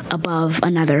book above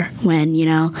another when,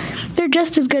 they're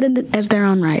just as good as their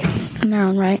own right, in their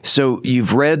own right. So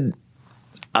you've read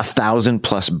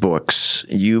 1,000+ books.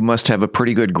 You must have a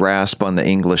pretty good grasp on the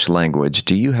English language.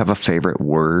 Do you have a favorite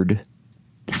word?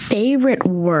 Favorite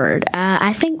word?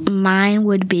 I think mine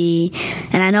would be,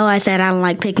 and I know I said I don't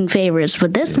like picking favorites,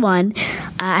 but this one,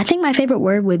 I think my favorite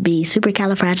word would be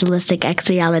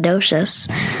supercalifragilisticexpialidocious,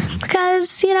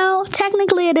 because,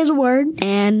 technically it is a word,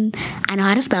 and I know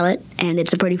how to spell it, and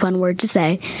it's a pretty fun word to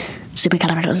say.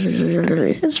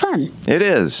 Supercalifragilistic. It's fun. It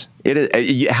is. It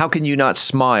is. How can you not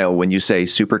smile when you say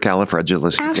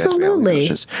supercalifragilisticexpialidocious? Absolutely.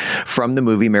 From the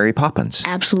movie Mary Poppins.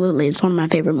 Absolutely. It's one of my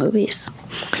favorite movies.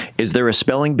 Is there a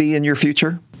spelling bee in your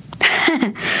future?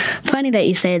 Funny that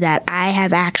you say that. I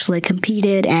have actually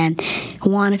competed and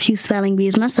won a few spelling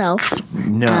bees myself.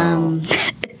 No.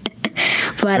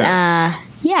 But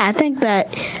yeah, I think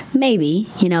that maybe,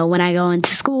 when I go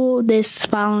into school this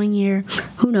following year,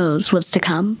 who knows what's to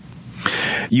come.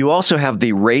 You also have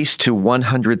the Race to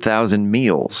 100,000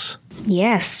 Meals.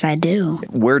 Yes, I do.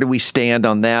 Where do we stand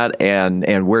on that,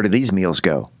 and where do these meals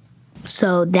go?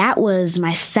 So that was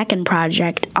my second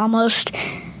project, almost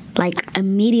like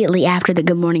immediately after the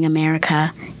Good Morning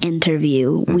America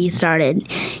interview. We started,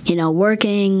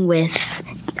 working with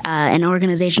an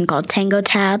organization called Tango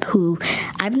Tab, who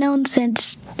I've known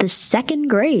since the second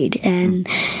grade, and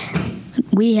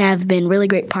we have been really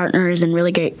great partners and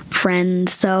really great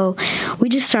friends. So we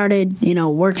just started,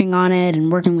 working on it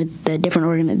and working with the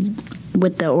different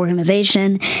with the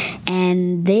organization,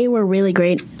 and they were really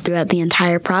great throughout the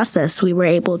entire process. We were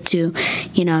able to,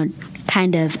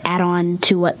 kind of add on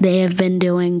to what they have been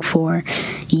doing for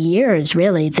years,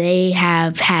 really. They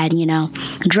have had,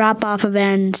 drop-off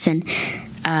events, and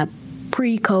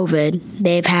pre-COVID,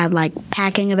 they've had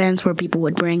packing events where people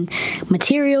would bring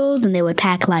materials and they would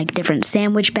pack different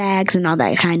sandwich bags and all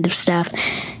that kind of stuff.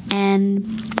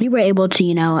 And we were able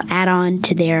to, add on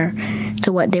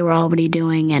to what they were already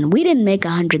doing. And we didn't make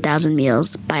 100,000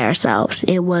 meals by ourselves.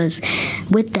 It was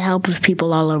with the help of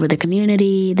people all over the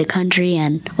community, the country,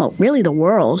 and, well, really the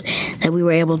world, that we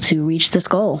were able to reach this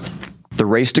goal. The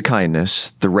Race to Kindness,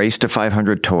 the Race to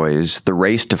 500 Toys, the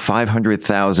Race to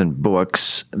 500,000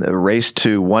 Books, the Race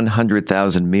to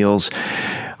 100,000 Meals.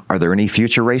 Are there any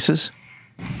future races?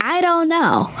 I don't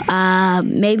know.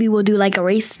 Maybe we'll do a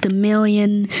Race to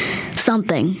Million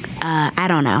something. I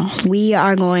don't know. We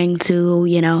are going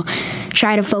to,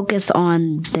 try to focus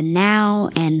on the now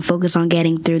and focus on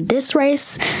getting through this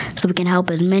race so we can help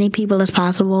as many people as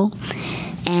possible.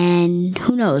 And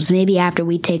who knows, maybe after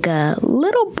we take a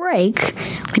little break,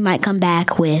 we might come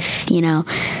back with,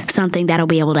 something that'll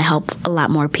be able to help a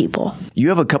lot more people. You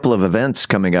have a couple of events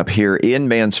coming up here in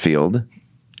Mansfield,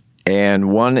 and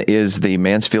one is the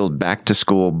Mansfield Back to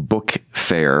School Book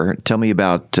Fair. Tell me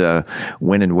about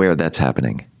when and where that's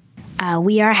happening.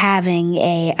 We are having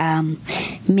a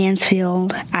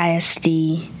Mansfield ISD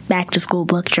Back to School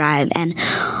Book Drive, and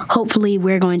hopefully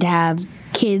we're going to have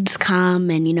kids come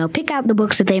and, pick out the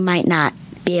books that they might not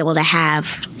be able to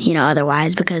have,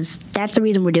 otherwise, because that's the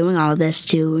reason we're doing all of this,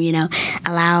 to,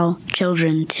 allow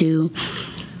children to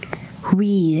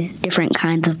read different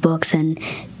kinds of books and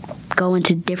go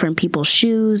into different people's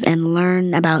shoes and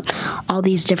learn about all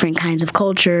these different kinds of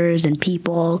cultures and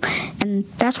people. And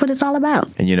that's what it's all about.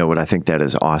 And you know what? I think that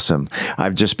is awesome.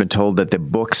 I've just been told that the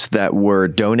books that were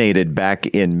donated back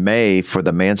in May for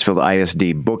the Mansfield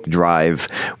ISD Book Drive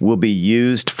will be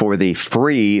used for the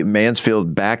free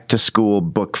Mansfield Back to School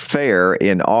Book Fair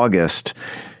in August.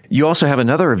 You also have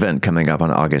another event coming up on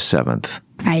August 7th.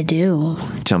 I do.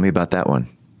 Tell me about that one.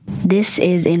 This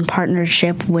is in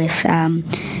partnership with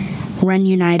Run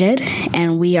United,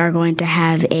 and we are going to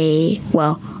have a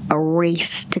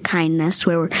race to kindness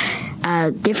where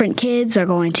different kids are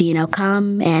going to,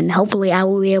 come, and hopefully I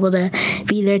will be able to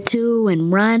be there too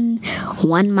and run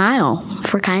 1 mile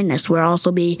for kindness. We'll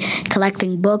also be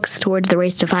collecting books towards the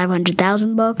Race to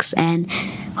 500,000 books, and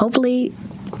hopefully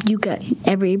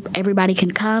everybody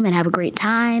can come and have a great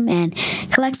time and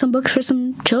collect some books for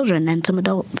some children and some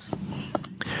adults.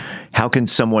 How can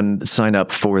someone sign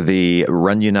up for the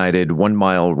Run United 1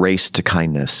 mile Race to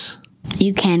Kindness?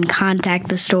 You can contact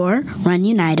the store, Run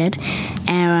United,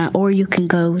 or you can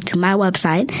go to my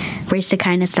website,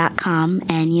 racetokindness.com,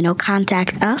 and,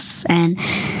 contact us and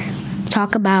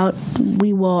talk about,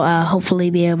 we will hopefully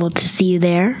be able to see you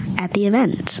there at the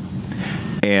event.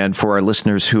 And for our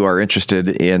listeners who are interested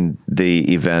in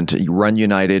the event, Run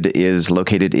United is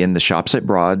located in the Shops at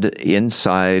Broad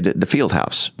inside the Field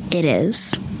House. It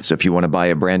is. So if you want to buy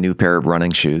a brand new pair of running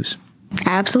shoes,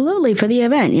 Absolutely, for the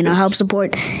event. Help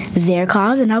support their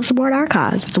cause and help support our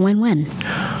cause. It's a win-win.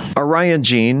 Orion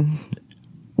Jean,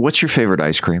 what's your favorite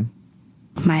ice cream?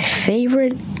 My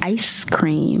favorite ice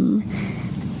cream.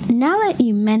 Now that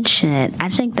you mention it, I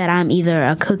think that I'm either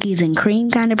a cookies and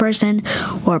cream kind of person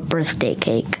or a birthday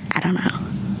cake. I don't know.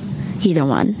 Either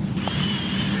one.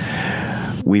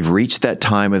 We've reached that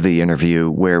time of the interview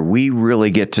where we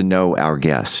really get to know our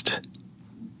guest.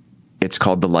 It's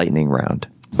called the lightning round.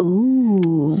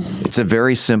 Ooh. It's a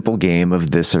very simple game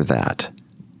of this or that.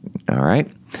 All right.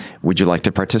 Would you like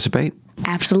to participate?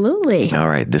 Absolutely. All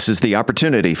right. This is the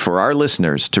opportunity for our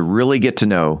listeners to really get to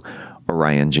know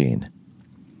Orion Jean.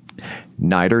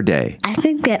 Night or day? I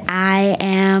think that I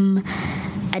am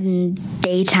a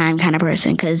daytime kind of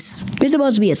person because you're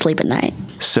supposed to be asleep at night.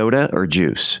 Soda or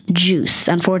juice? Juice.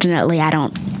 Unfortunately, I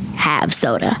don't have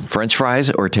soda. French fries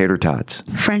or tater tots?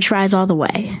 French fries all the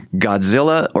way.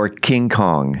 Godzilla or King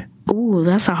Kong? Ooh,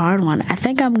 that's a hard one. I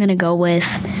think I'm going to go with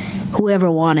whoever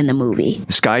won in the movie.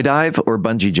 Skydive or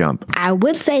bungee jump? I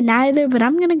would say neither, but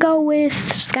I'm going to go with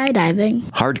skydiving.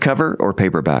 Hardcover or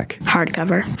paperback?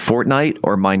 Hardcover. Fortnite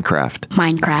or Minecraft?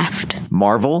 Minecraft.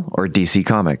 Marvel or DC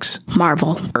Comics?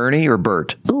 Marvel. Ernie or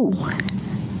Bert? Ooh.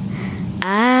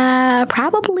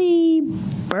 Probably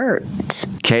Bert.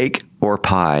 Cake or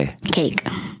pie? Cake.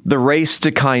 The Race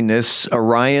to Kindness,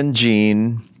 Orion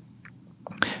Jean,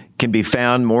 can be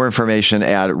found more information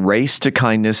at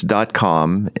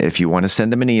racetokindness.com. If you want to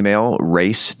send them an email,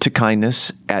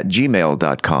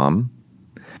 racetokindness@gmail.com.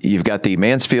 You've got the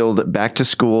Mansfield Back to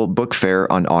School Book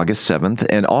Fair on August 7th,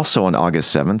 and also on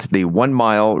August 7th, the 1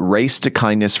 mile Race to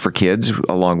Kindness for Kids,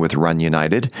 along with Run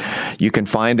United. You can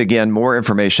find, again, more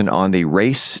information on the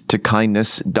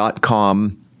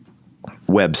racetokindness.com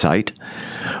website.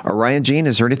 Orion Jean,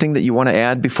 is there anything that you want to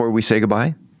add before we say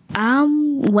goodbye?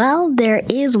 Well, there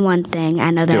is one thing.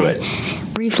 I know that I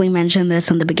briefly mentioned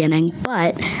this in the beginning,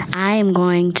 but I am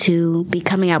going to be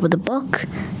coming out with a book,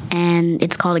 and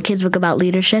it's called A Kid's Book About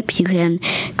Leadership. You can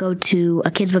go to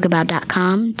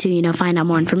akidsbookabout.com to, find out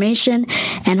more information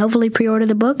and hopefully pre-order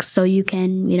the book so you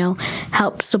can,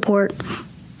 help support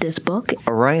this book.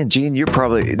 Orion Jean, you've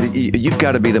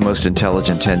got to be the most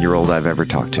intelligent 10-year-old I've ever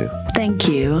talked to. Thank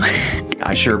you.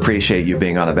 I sure appreciate you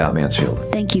being on About Mansfield.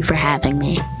 Thank you for having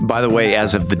me. By the way,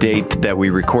 as of the date that we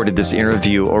recorded this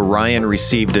interview, Orion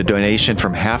received a donation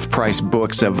from Half Price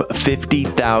Books of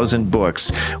 50,000 books,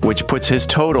 which puts his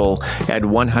total at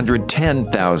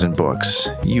 110,000 books.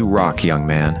 You rock, young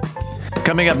man.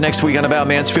 Coming up next week on About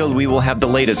Mansfield, we will have the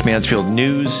latest Mansfield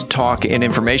news, talk, and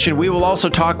information. We will also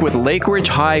talk with Lake Ridge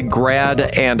High grad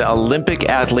and Olympic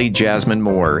athlete Jasmine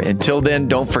Moore. Until then,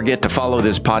 don't forget to follow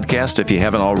this podcast if you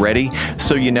haven't already,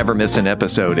 so you never miss an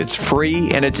episode. It's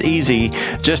free and it's easy.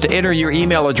 Just enter your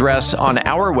email address on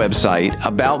our website,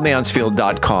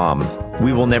 aboutmansfield.com.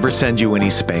 We will never send you any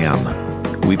spam.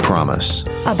 We promise.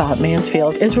 About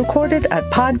Mansfield is recorded at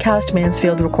Podcast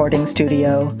Mansfield Recording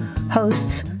Studio.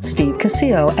 Hosts Steve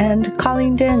Casillo and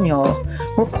Colleen Daniel.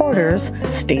 Reporters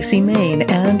Stacy Main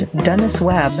and Dennis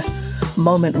Webb.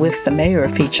 Moment with the Mayor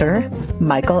feature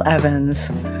Michael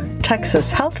Evans. Texas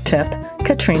Health Tip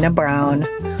Katrina Brown.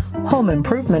 Home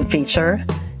Improvement feature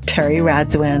Terry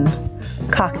Radzwin.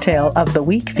 Cocktail of the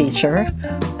Week feature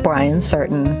Brian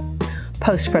Certain.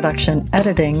 Post-production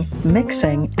editing,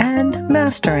 mixing, and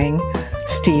mastering,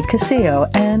 Steve Casillo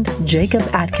and Jacob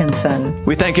Atkinson.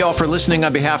 We thank you all for listening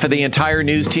on behalf of the entire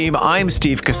news team. I'm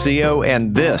Steve Casillo,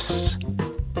 and this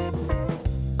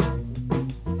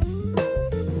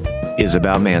is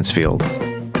About Mansfield.